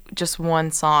always just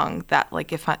one song that,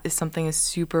 like, if something is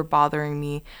super bothering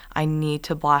me, I need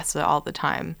to blast it all the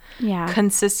time. Yeah.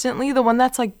 Consistently, the one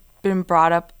that's, like, been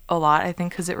brought up a lot, I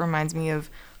think, because it reminds me of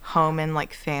home and,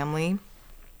 like, family,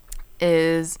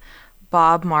 is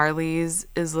Bob Marley's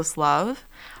Is This Love?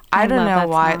 I don't love know that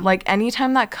why. song. Like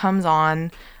anytime that comes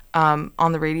on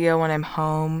the radio when I'm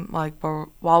home, like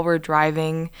while we're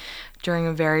driving during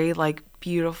a very like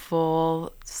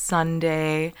beautiful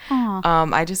Sunday, Aw.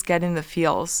 I just get in the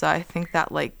feels. So I think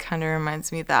that like kind of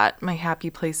reminds me that my happy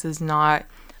place is not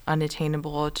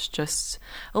unattainable. It's just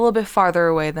a little bit farther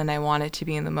away than I want it to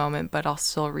be in the moment, but I'll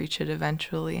still reach it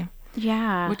eventually,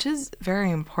 Yeah. which is very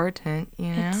important, you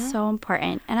know? It's so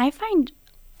important. And I find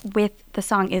with the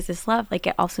song Is This Love, like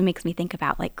it also makes me think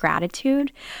about like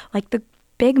gratitude. Like the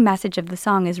big message of the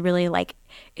song is really like,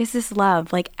 is this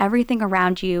love? Like everything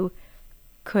around you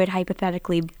could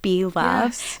hypothetically be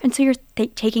love. Yes. And so you're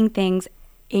taking things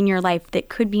in your life that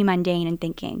could be mundane and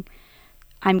thinking,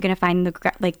 I'm going to find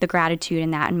the gratitude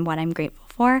in that and what I'm grateful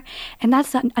for. And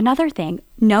that's another thing.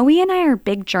 Noe and I are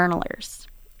big journalers.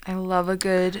 I love a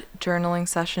good journaling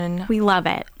session. We love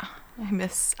it.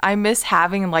 I miss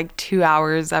having like 2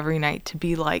 hours every night to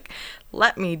be like,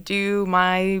 let me do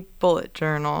my bullet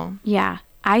journal. Yeah.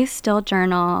 I still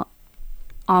journal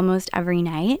almost every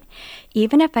night.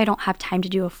 Even if I don't have time to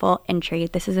do a full entry,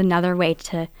 this is another way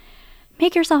to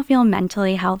make yourself feel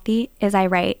mentally healthy is I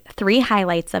write 3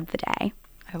 highlights of the day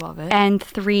I love it. and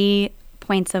 3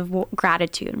 points of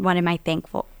gratitude. What am I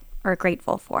thankful or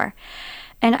grateful for?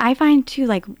 And I find too,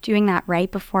 like doing that right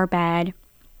before bed,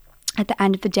 at the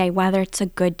end of the day, whether it's a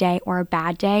good day or a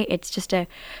bad day, it's just a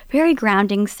very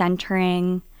grounding,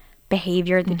 centering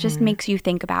behavior that just makes you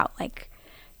think about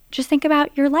just think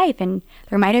about your life. And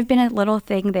there might have been a little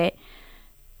thing that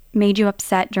made you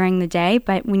upset during the day,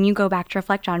 but when you go back to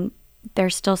reflect on,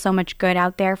 there's still so much good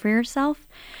out there for yourself.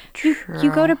 You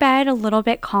go to bed a little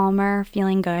bit calmer,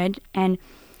 feeling good. And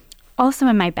also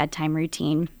in my bedtime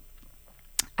routine,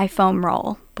 I foam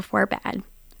roll before bed.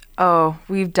 Oh,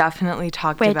 we've definitely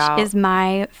talked Which about. is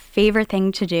my favorite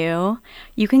thing to do.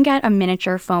 You can get a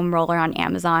miniature foam roller on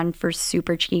Amazon for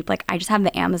super cheap. Like I just have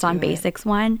the Amazon Basics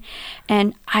one,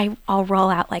 and I'll roll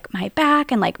out like my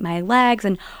back and like my legs,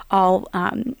 and I'll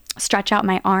stretch out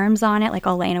my arms on it. Like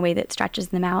I'll lay in a way that stretches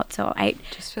them out, so I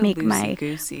Just feel make my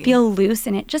loosey-goosey. feel loose,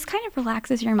 and it just kind of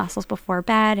relaxes your muscles before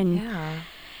bed, and Yeah.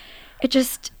 it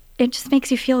just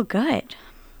makes you feel good.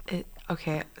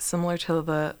 Okay, similar to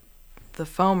the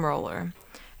foam roller.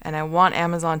 And I want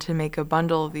Amazon to make a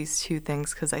bundle of these two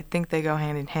things because I think they go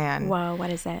hand in hand. Whoa, what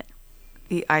is it?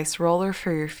 The ice roller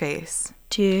for your face.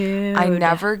 Dude. I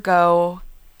never go,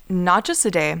 not just a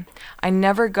day, I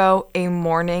never go a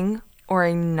morning or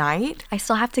a night I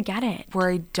still have to get it.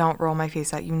 where I don't roll my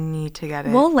face out. You need to get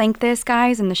it. We'll link this,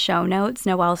 guys, in the show notes.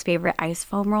 Noelle's favorite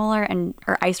ice roller, and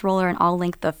I'll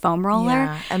link the foam roller.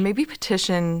 Yeah, and maybe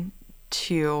petition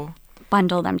to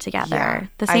Bundle them together. Yeah,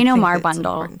 The I Say No think More it's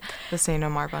bundle. important. The Say No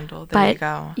More bundle. There you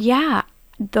go. Yeah,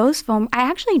 those foam. I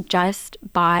actually just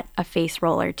bought a face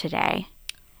roller today.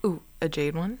 Ooh, a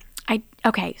jade one?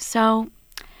 Okay, so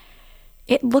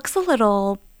it looks a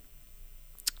little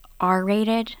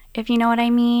R-rated, if you know what I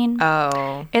mean.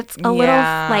 Oh. It's a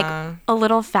a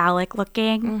little phallic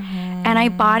looking. And I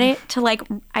bought it to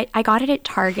I got it at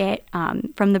Target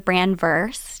from the brand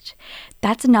Versed.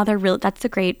 That's a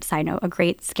great side note, a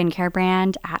great skincare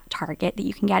brand at Target that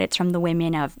you can get. It's from the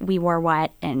women of We Wore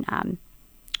What and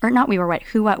or not We Were What,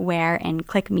 Who What Wear and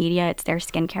Click Media. It's their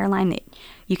skincare line that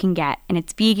you can get, and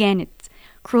it's vegan, it's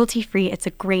cruelty-free, it's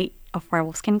a great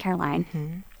affordable skincare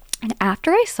line. And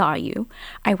after I saw you,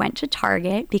 I went to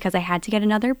Target because I had to get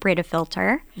another Brita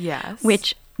filter. Yes.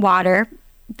 Which water,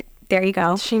 there you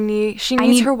go. She needs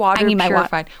need- her water I need my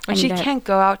purified. When I she need it. can't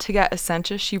go out to get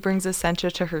Essentia, she brings Essentia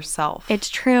to herself. It's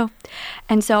true.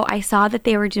 And so I saw that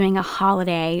they were doing a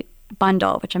holiday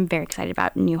bundle, which I'm very excited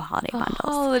about, new holiday bundles.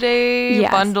 Holiday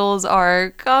Yes. bundles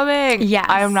are coming. Yes.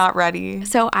 I am not ready.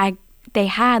 So they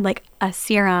had like a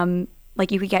serum,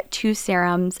 like you could get 2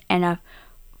 serums and a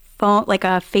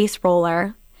face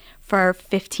roller for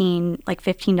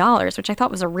 $15, which I thought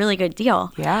was a really good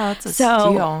deal. Yeah, that's a So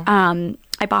steal.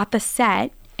 I bought the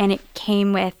set, and it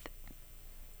came with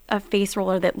a face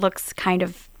roller that looks kind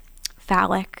of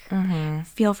phallic.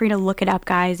 Feel free to look it up,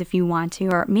 guys, if you want to,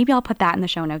 or maybe I'll put that in the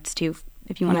show notes too,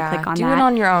 if you want to click on do that. it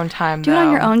on your own time. Do it on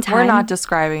though. your own We're time. not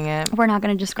describing it. We're not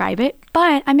going to describe it,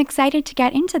 but I'm excited to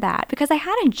get into that because I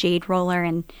had a jade roller,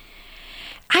 and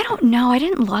I don't know, I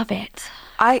didn't love it.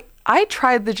 I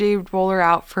tried the jade roller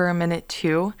out for a minute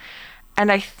too,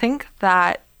 and I think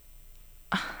that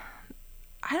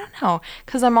I don't know,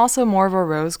 because I'm also more of a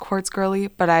rose quartz girly,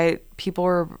 but people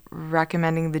were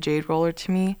recommending the jade roller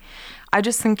to me. I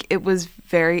just think it was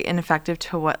very ineffective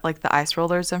to what like the ice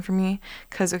roller has done for me.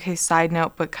 Because side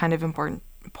note, but kind of important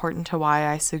to why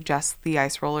I suggest the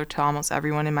ice roller to almost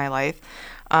everyone in my life.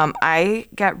 I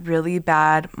get really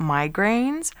bad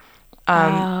migraines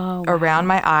around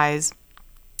my eyes.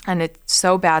 And it's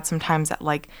so bad sometimes that,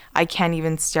 like, I can't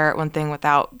even stare at one thing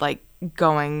without, like,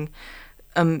 going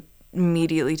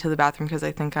immediately to the bathroom because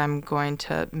I think I'm going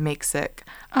to make sick.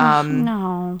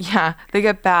 No. Yeah, they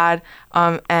get bad.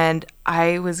 And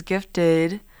I was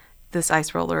gifted this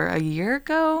ice roller a year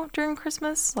ago during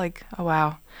Christmas. Like, oh,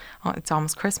 wow. Oh, it's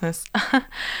almost Christmas.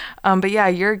 But yeah,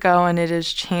 a year ago, and it has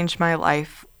changed my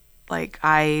life. Like,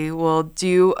 I will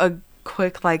do a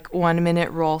quick, like, 1-minute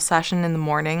roll session in the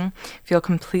morning, feel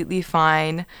completely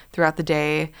fine throughout the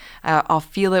day. I'll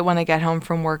feel it when I get home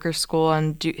from work or school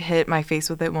and hit my face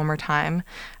with it one more time.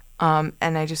 And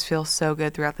I just feel so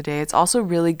good throughout the day. It's also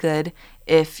really good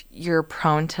if you're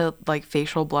prone to, like,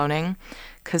 facial bloating,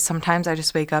 because sometimes I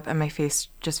just wake up and my face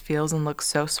just feels and looks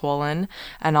so swollen,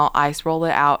 and I'll ice roll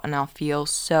it out and I'll feel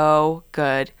so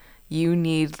good. You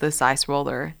need this ice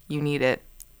roller. You need it.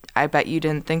 I bet you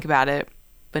didn't think about it,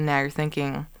 but now you're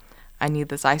thinking, I need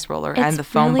this ice roller and the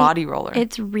foam body roller.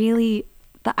 It's really,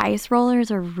 the ice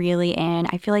rollers are really in.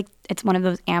 I feel like it's one of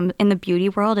those, in the beauty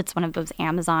world, it's one of those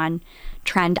Amazon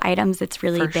trend items that's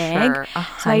really big. Sure,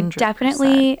 so I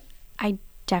definitely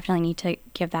need to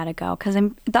give that a go. Because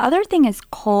the other thing is,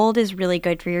 cold is really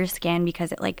good for your skin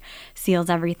because it, like, seals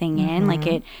everything in. Like,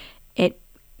 it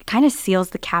kind of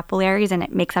seals the capillaries and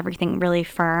it makes everything really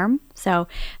firm. So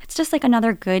it's just like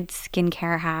another good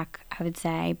skincare hack, I would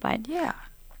say. But yeah,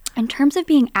 in terms of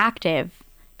being active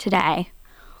today,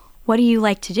 what do you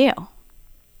like to do?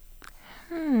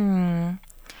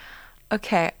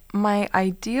 Okay, my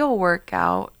ideal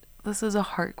workout, this is a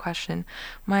hard question.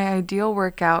 My ideal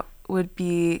workout would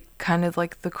be kind of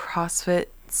like the CrossFit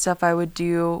stuff I would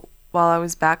do while I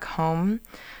was back home.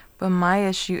 But my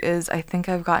issue is I think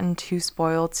I've gotten too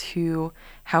spoiled to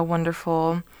how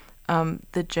wonderful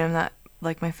the gym that,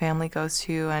 like, my family goes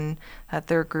to and that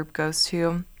their group goes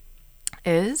to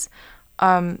is.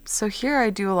 So here I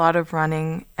do a lot of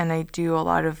running and I do a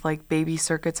lot of, like, baby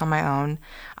circuits on my own.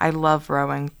 I love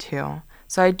rowing too.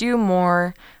 So I do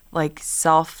more, like,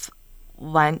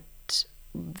 self-led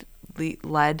workouts.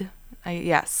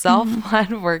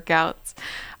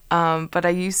 But I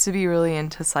used to be really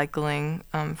into cycling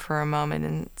for a moment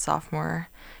in sophomore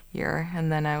year.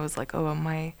 And then I was like,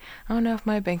 I don't know if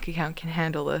my bank account can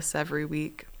handle this every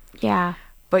week. Yeah.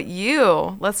 But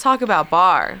let's talk about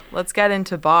bar. Let's get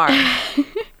into bar.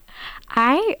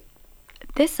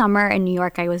 This summer in New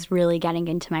York, I was really getting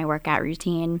into my workout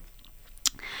routine.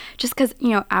 Just because,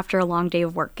 after a long day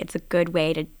of work, it's a good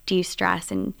way to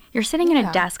de-stress. And you're sitting at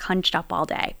a desk hunched up all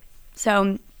day.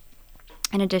 So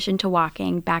in addition to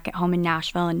walking back at home in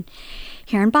Nashville and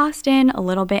here in Boston, a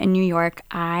little bit in New York,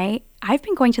 I've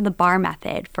been going to the bar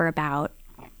method for about,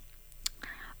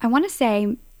 I want to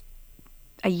say,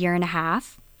 a year and a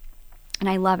half. And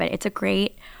I love it. It's a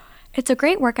great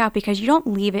workout because you don't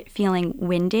leave it feeling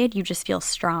winded. You just feel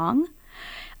strong.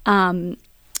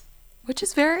 Which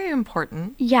is very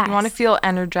important. Yes. You want to feel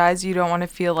energized. You don't want to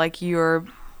feel like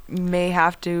may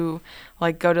have to,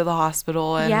 like, go to the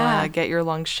hospital and get your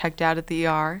lungs checked out at the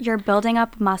ER. You're building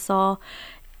up muscle.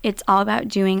 It's all about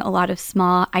doing a lot of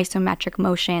small isometric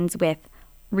motions with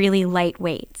really light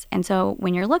weights. And so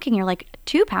when you're looking, you're like,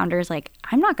 2-pounders, like,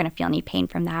 I'm not going to feel any pain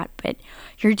from that. But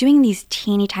you're doing these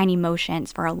teeny tiny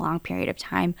motions for a long period of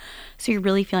time. So you're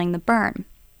really feeling the burn.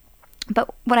 But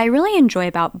what I really enjoy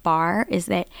about bar is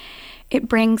that it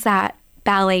brings that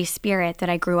ballet spirit that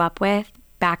I grew up with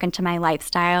back into my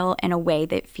lifestyle in a way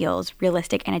that feels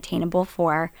realistic and attainable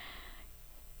for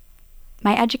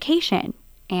my education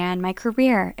and my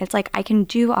career. It's like I can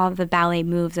do all of the ballet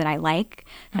moves that I like,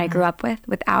 that I grew up with,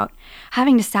 without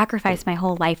having to sacrifice my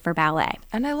whole life for ballet.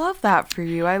 And I love that for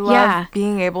you. I love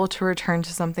being able to return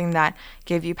to something that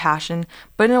gave you passion,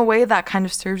 but in a way that kind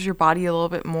of serves your body a little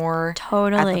bit more at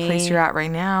the place you're at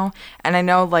right now. And I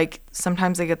know, like,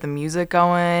 sometimes they get the music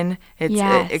going.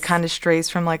 It kind of strays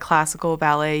from, like, classical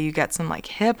ballet. You get some, like,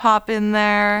 hip hop in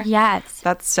there. Yes.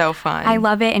 That's so fun. I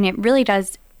love it. And it really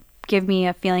does give me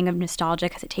a feeling of nostalgia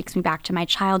because it takes me back to my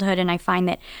childhood. And I find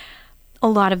that a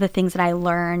lot of the things that I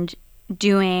learned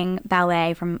doing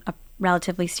ballet from a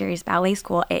relatively serious ballet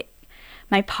school,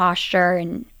 my posture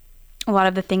and a lot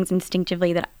of the things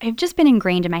instinctively that have just been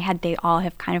ingrained in my head, they all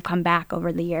have kind of come back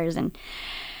over the years and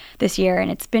this year. And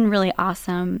it's been really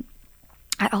awesome.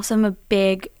 I also am a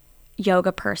big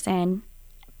yoga person.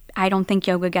 I don't think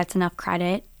yoga gets enough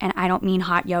credit. And I don't mean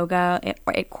hot yoga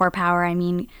at Core Power. I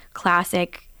mean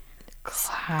classical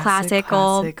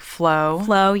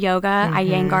flow yoga,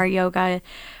 Iyengar yoga.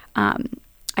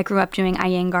 I grew up doing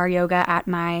Iyengar yoga at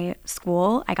my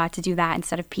school. I got to do that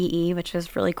instead of PE, which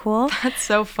was really cool. That's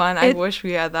so fun. I wish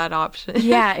we had that option.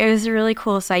 Yeah, it was really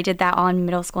cool. So I did that all in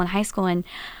middle school and high school. And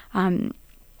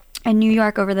in New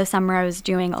York over the summer, I was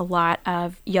doing a lot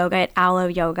of yoga at Alo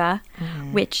Yoga,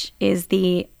 which is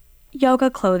the yoga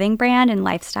clothing brand and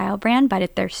lifestyle brand. But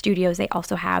at their studios, they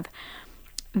also have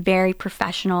very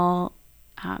professional,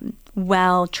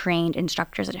 well-trained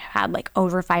instructors that have had like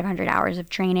over 500 hours of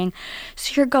training.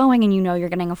 So you're going and you're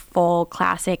getting a full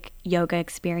classic yoga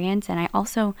experience. And I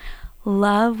also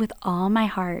love with all my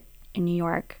heart in New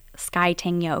York, Sky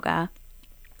Ting Yoga.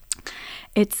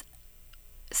 It's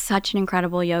such an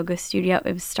incredible yoga studio.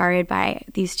 It was started by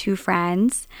these two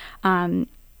friends,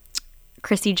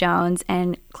 Chrissy Jones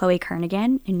and Chloe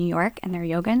Kernighan in New York, and they're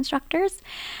yoga instructors.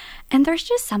 And there's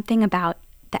just something about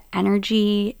the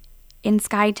energy in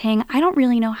Sky Ting. I don't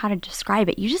really know how to describe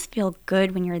it. You just feel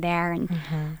good when you're there. And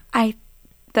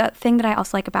the thing that I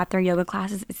also like about their yoga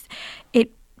classes is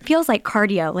it feels like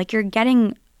cardio. Like you're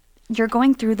going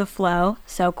through the flow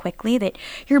so quickly that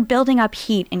you're building up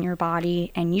heat in your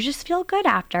body and you just feel good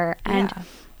after. And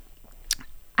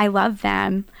I love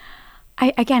them.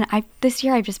 This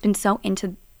year I've just been so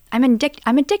into, I'm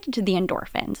addicted to the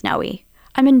endorphins, Noe.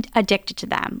 I'm addicted to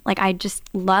them. Like I just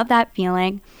love that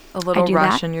feeling. A little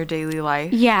rush in your daily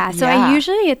life. Yeah. So I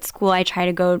usually at school, I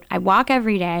walk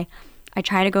every day. I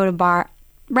try to go to bar.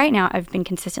 Right now, I've been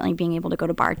consistently being able to go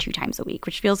to bar 2 times a week,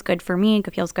 which feels good for me.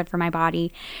 It feels good for my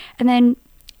body. And then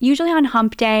usually on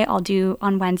hump day,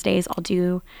 on Wednesdays, I'll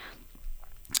do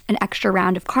an extra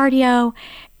round of cardio.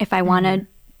 If I want to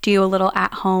do a little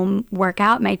at-home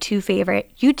workout, my 2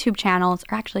 favorite YouTube channels,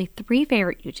 or actually 3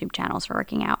 favorite YouTube channels for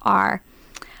working out are,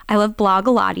 I love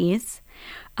Blogilates.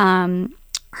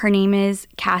 Her name is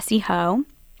Cassie Ho,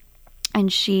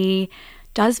 and she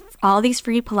does all these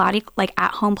free Pilates, like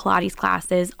at-home Pilates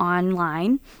classes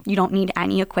online. You don't need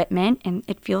any equipment, and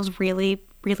it feels really,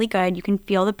 really good. You can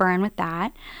feel the burn with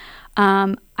that.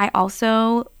 I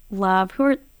also love, who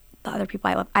are the other people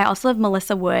I love? I also love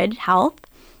Melissa Wood Health,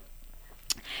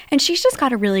 and she's just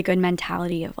got a really good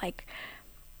mentality of like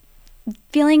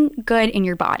feeling good in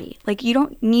your body. Like you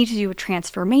don't need to do a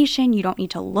transformation. You don't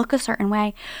need to look a certain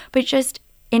way, but just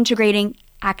integrating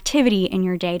activity in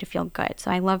your day to feel good.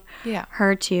 So I love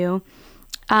her too.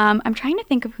 I'm trying to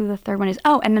think of who the third one is.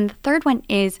 Oh, and then the third one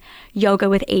is Yoga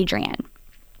with Adriene.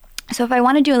 So if I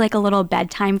want to do like a little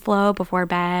bedtime flow before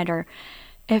bed, or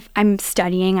if I'm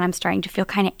studying and I'm starting to feel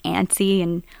kind of antsy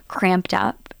and cramped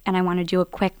up and I want to do a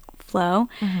quick flow,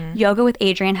 Yoga with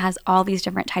Adriene has all these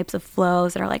different types of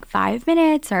flows that are like 5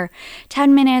 minutes or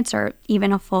 10 minutes or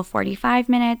even a full 45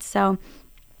 minutes. So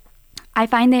I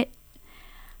find that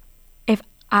if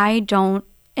I don't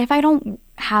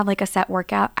have like a set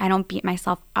workout, I don't beat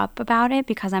myself up about it,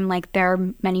 because I'm like, there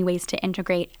are many ways to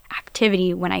integrate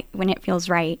activity when it feels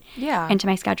right into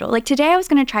my schedule. Like today I was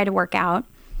going to try to work out,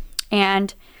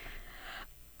 and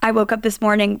I woke up this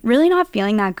morning really not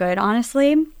feeling that good,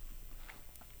 honestly.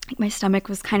 Like my stomach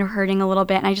was kind of hurting a little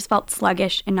bit, and I just felt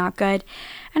sluggish and not good.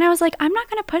 And I was like, I'm not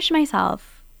going to push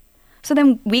myself. So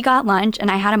then we got lunch and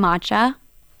I had a matcha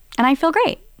and I feel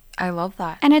great. I love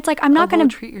that. And it's like, I'm not going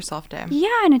to treat yourself day.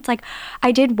 Yeah. And it's like,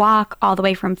 I did walk all the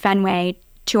way from Fenway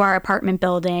to our apartment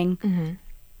building,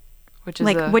 which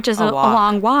is a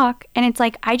long walk. And it's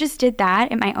like, I just did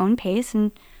that at my own pace,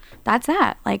 and that's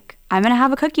that. Like, I'm going to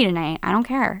have a cookie tonight. I don't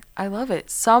care. I love it.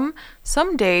 Some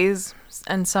days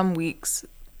and some weeks,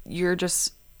 you're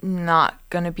just not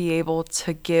going to be able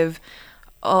to give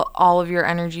all of your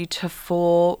energy to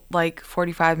full, like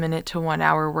 45-minute to 1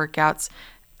 hour workouts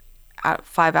at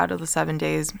 5 out of the 7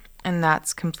 days. And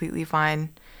that's completely fine,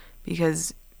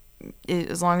 because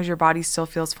as long as your body still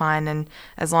feels fine, and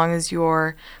as long as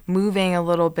you're moving a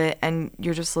little bit and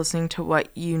you're just listening to what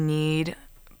you need,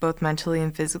 both mentally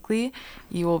and physically,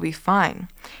 you will be fine.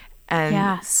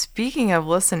 And speaking of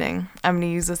listening, I'm going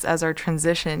to use this as our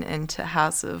transition into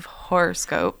House of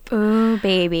Horoscope. Ooh,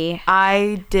 baby.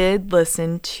 I did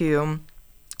listen to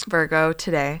Virgo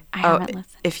today. I haven't listened.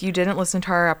 If you didn't listen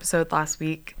to our episode last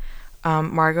week,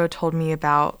 Margot told me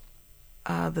about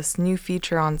this new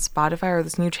feature on Spotify, or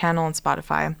this new channel on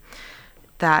Spotify,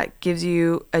 that gives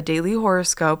you a daily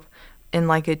horoscope in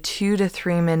like a 2 to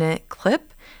 3 minute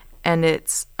clip, and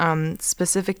it's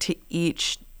specific to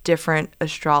each different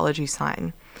astrology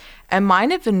sign. And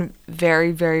mine have been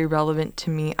very, very relevant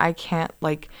to me. I can't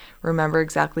remember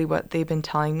exactly what they've been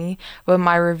telling me, but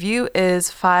my review is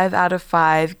 5 out of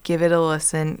 5. Give it a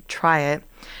listen. Try it.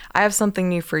 I have something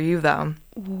new for you though.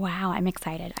 Wow, I'm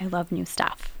excited. I love new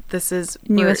stuff. This is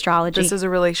new astrology. This is a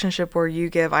relationship where you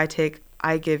give, I take,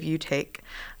 I give, you take.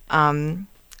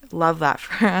 love that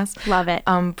for us. Love it.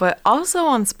 But also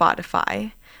on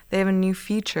Spotify, they have a new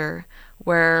feature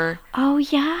where Oh,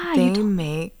 yeah. they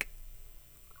make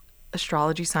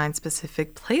astrology sign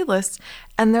specific playlists,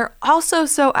 and they're also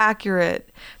so accurate,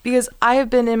 because I have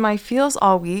been in my feels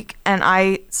all week and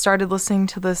I started listening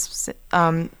to this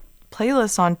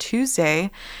playlist on Tuesday,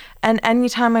 and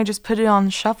anytime I just put it on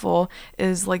shuffle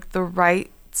is like the right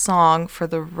song for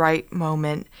the right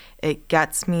moment. It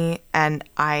gets me and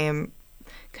I am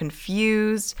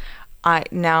confused.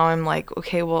 I'm like,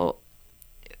 okay, well,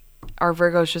 our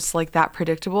Virgo's just like that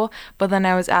predictable. But then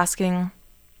I was asking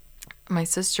my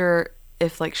sister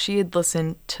if like she had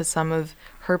listened to some of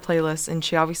her playlists, and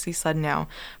she obviously said no.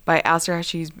 But I asked her how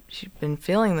she's been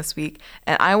feeling this week,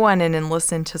 and I went in and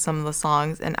listened to some of the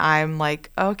songs, and I'm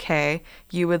like, okay,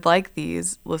 you would like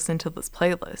these, listen to this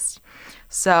playlist.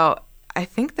 So I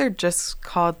think they're just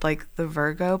called like the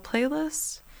Virgo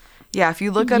playlist. Yeah, if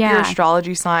you look up your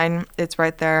astrology sign, it's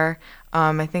right there.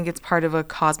 I think it's part of a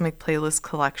cosmic playlist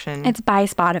collection. It's by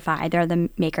Spotify. They're the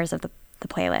makers of the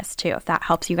playlist too, if that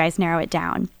helps you guys narrow it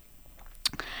down.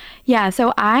 Yeah,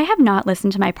 so I have not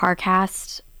listened to my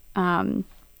Parcast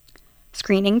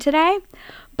screening today,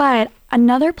 but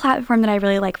another platform that I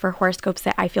really like for horoscopes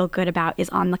that I feel good about is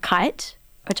On The Cut,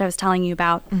 which I was telling you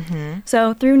about.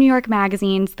 So through New York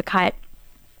Magazine's The Cut,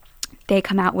 they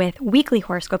come out with weekly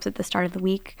horoscopes at the start of the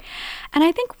week. And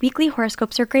I think weekly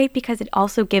horoscopes are great because it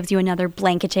also gives you another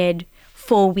blanketed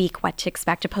full week what to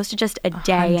expect, opposed to just a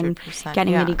day and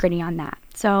getting nitty gritty on that.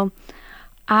 So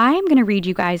I'm going to read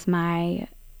you guys my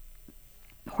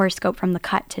horoscope from The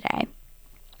Cut today.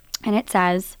 And it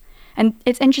says, and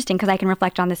it's interesting because I can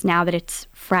reflect on this now that it's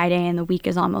Friday and the week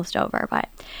is almost over, but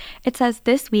it says,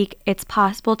 this week, it's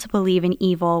possible to believe in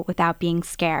evil without being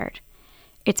scared.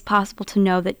 It's possible to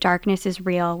know that darkness is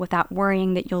real without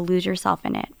worrying that you'll lose yourself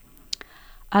in it.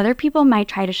 Other people might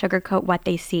try to sugarcoat what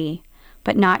they see,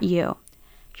 but not you.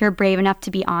 You're brave enough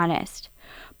to be honest,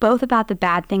 both about the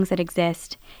bad things that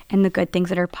exist and the good things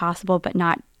that are possible but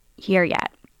not here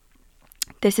yet.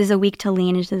 This is a week to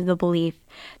lean into the belief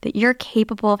that you're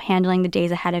capable of handling the days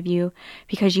ahead of you,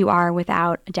 because you are,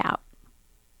 without a doubt.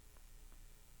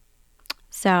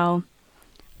 So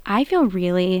I feel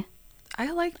really...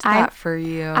 I liked that for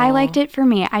you. I liked it for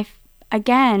me. I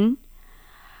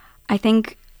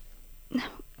think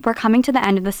we're coming to the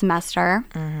end of the semester.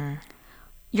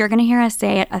 You're going to hear us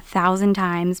say it 1,000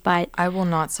 times, but... I will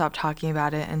not stop talking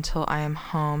about it until I am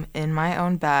home in my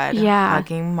own bed,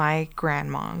 hugging my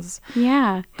grandmas.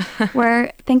 Yeah.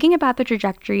 We're thinking about the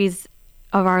trajectories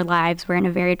of our lives. We're in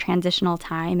a very transitional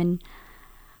time, and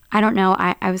I don't know.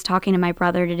 I was talking to my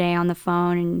brother today on the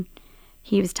phone, and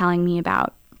he was telling me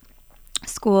about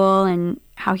school and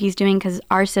how he's doing, because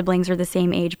our siblings are the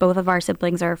same age. Both of our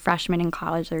siblings are freshmen in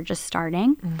college. They're just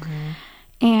starting.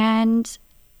 And,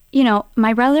 you know,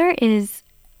 my brother is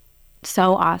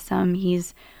so awesome.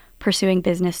 He's pursuing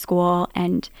business school,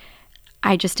 and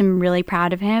I just am really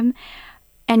proud of him.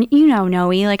 And, you know, Noe,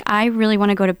 like, I really want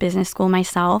to go to business school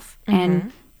myself,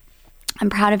 and I'm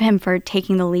proud of him for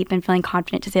taking the leap and feeling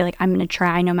confident to say, like, I'm going to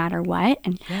try no matter what.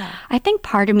 And I think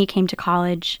part of me came to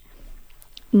college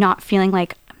not feeling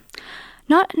like,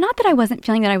 not that I wasn't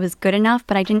feeling that I was good enough,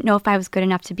 but I didn't know if I was good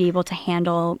enough to be able to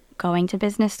handle going to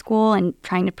business school and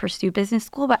trying to pursue business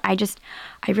school. But I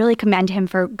really commend him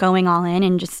for going all in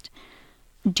and just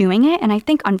doing it. And I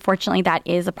think, unfortunately, that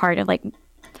is a part of, like,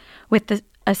 with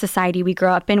a society we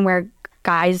grow up in, where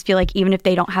guys feel like even if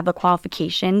they don't have the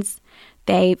qualifications,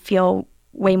 they feel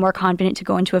way more confident to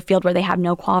go into a field where they have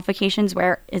no qualifications,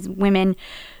 whereas women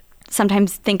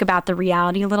sometimes think about the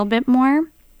reality a little bit more.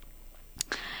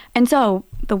 And so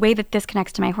the way that this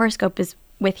connects to my horoscope is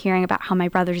with hearing about how my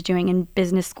brother's doing in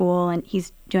business school, and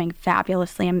he's doing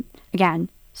fabulously. I'm, again,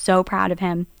 so proud of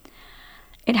him.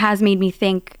 It has made me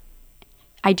think.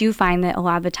 I do find that a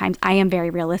lot of the times I am very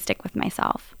realistic with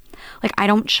myself. Like, I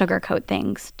don't sugarcoat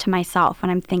things to myself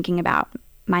when I'm thinking about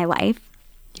my life.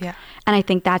 Yeah. And I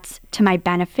think that's to my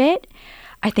benefit.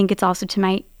 I think it's also to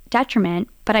my detriment.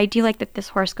 But I do like that this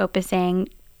horoscope is saying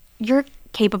you're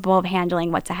capable of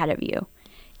handling what's ahead of you,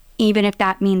 even if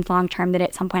that means long term that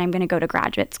at some point I'm going to go to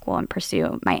graduate school and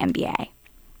pursue my MBA.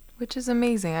 Which is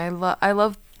amazing. I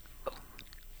love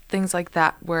things like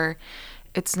that, where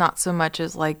it's not so much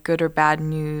as like good or bad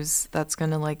news that's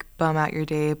going to like bum out your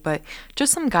day, but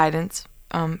just some guidance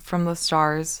from the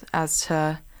stars as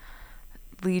to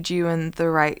lead you in the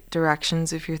right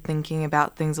directions if you're thinking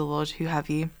about things a little too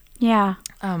heavy. Yeah.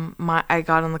 I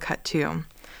got On The Cut too.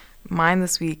 Mine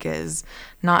this week is,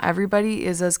 not everybody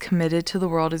is as committed to the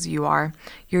world as you are.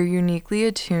 You're uniquely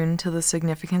attuned to the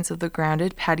significance of the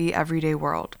grounded, petty, everyday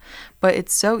world. But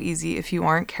it's so easy, if you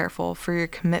aren't careful, for your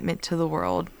commitment to the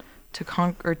world to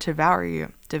conquer or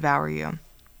to devour you.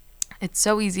 It's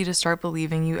so easy to start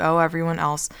believing you owe everyone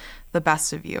else the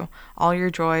best of you, all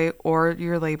your joy or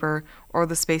your labor or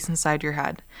the space inside your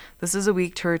head. This is a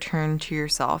week to return to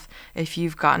yourself if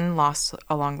you've gotten lost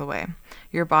along the way.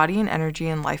 Your body and energy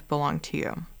and life belong to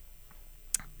you.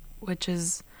 Which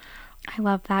is... I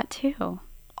love that too.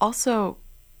 Also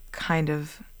kind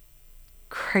of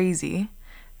crazy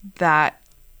that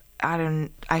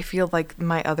I feel like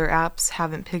my other apps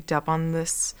haven't picked up on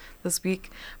this week,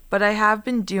 but I have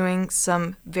been doing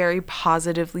some very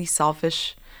positively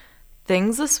selfish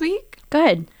things this week.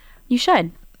 Good. You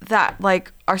should. That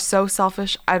like are so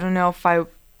selfish. I don't know if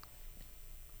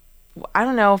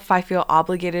I feel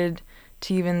obligated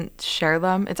to even share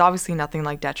them. It's obviously nothing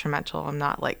like detrimental. I'm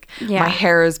not like, my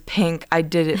hair is pink, I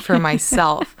did it for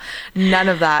myself. None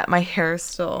of that. My hair is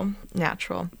still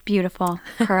natural. Beautiful.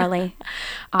 Curly.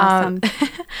 Awesome.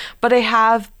 But I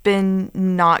have been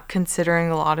not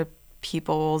considering a lot of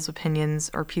people's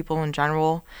opinions or people in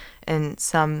general, and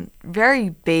some very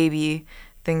baby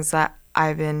things that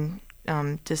I've been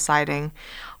deciding,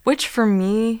 which for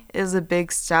me is a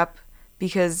big step.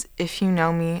 Because if you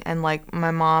know me, and like my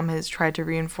mom has tried to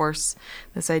reinforce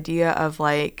this idea of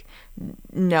like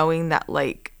knowing that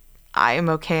like I am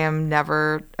okay, I'm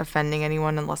never offending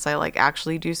anyone unless I like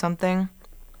actually do something,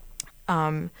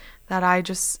 that I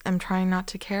just am trying not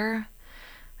to care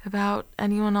about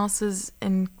anyone else's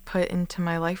input into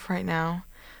my life right now,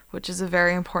 which is a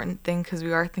very important thing because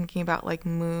we are thinking about like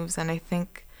moves. And I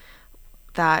think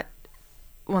that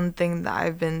one thing that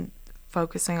I've been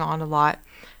focusing on a lot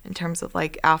in terms of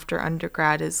like after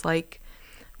undergrad is like,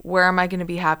 where am I going to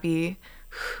be happy?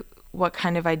 What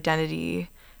kind of identity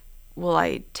will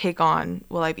I take on?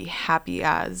 Will I be happy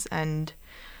as? And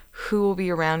who will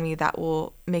be around me that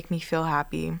will make me feel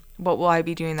happy? What will I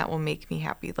be doing that will make me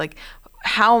happy? Like,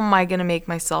 how am I going to make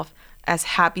myself as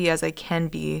happy as I can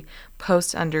be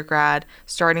post undergrad,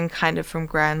 starting kind of from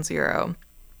ground zero?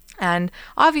 And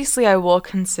obviously I will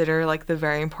consider like the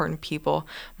very important people.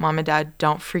 Mom and Dad,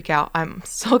 don't freak out. I'm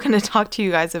still going to talk to you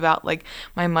guys about like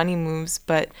my money moves.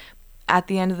 But at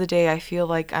the end of the day, I feel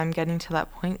like I'm getting to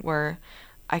that point where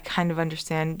I kind of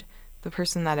understand the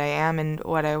person that I am and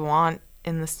what I want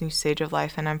in this new stage of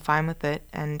life. And I'm fine with it.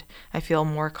 And I feel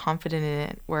more confident in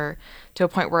it, where to a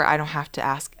point where I don't have to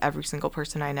ask every single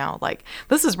person I know, like,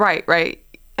 this is right? And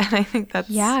I think that's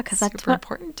super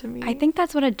important to me. I think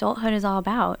that's what adulthood is all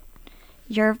about.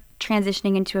 You're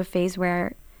transitioning into a phase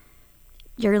where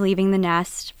you're leaving the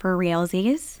nest for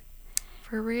realsies.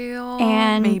 For real.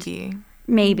 And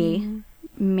maybe.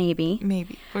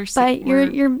 But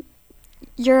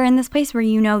you're in this place where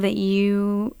you know that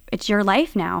it's your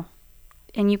life now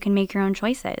and you can make your own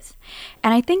choices.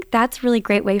 And I think that's a really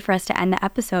great way for us to end the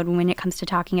episode when it comes to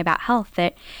talking about health,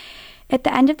 that at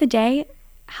the end of the day,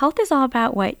 health is all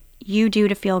about what you do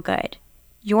to feel good.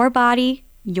 Your body,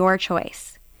 your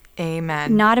choice.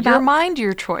 Amen. Not about your mind,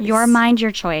 your choice. Your mind,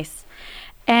 your choice.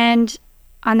 And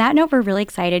on that note, we're really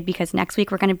excited because next week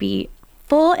we're going to be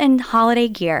full in holiday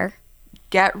gear.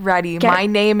 Get ready. My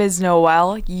name is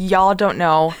Noelle. Y'all don't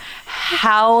know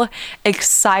how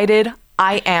excited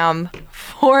I am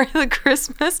for the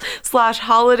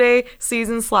Christmas/holiday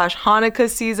season/Hanukkah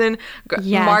season.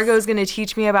 Yes. Margot's going to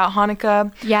teach me about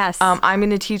Hanukkah. Yes. I'm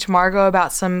going to teach Margot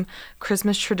about some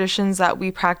Christmas traditions that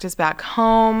we practice back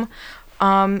home.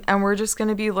 And we're just going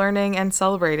to be learning and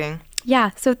celebrating.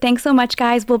 Yeah. So thanks so much,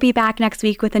 guys. We'll be back next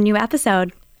week with a new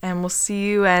episode. And we'll see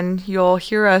you, and you'll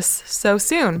hear us so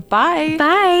soon. Bye.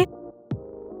 Bye.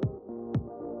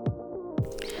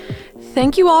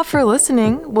 Thank you all for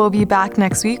listening. We'll be back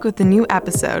next week with a new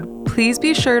episode. Please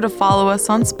be sure to follow us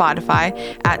on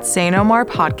Spotify at Say No More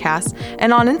Podcast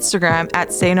and on Instagram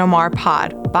at Say No More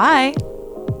Pod. Bye.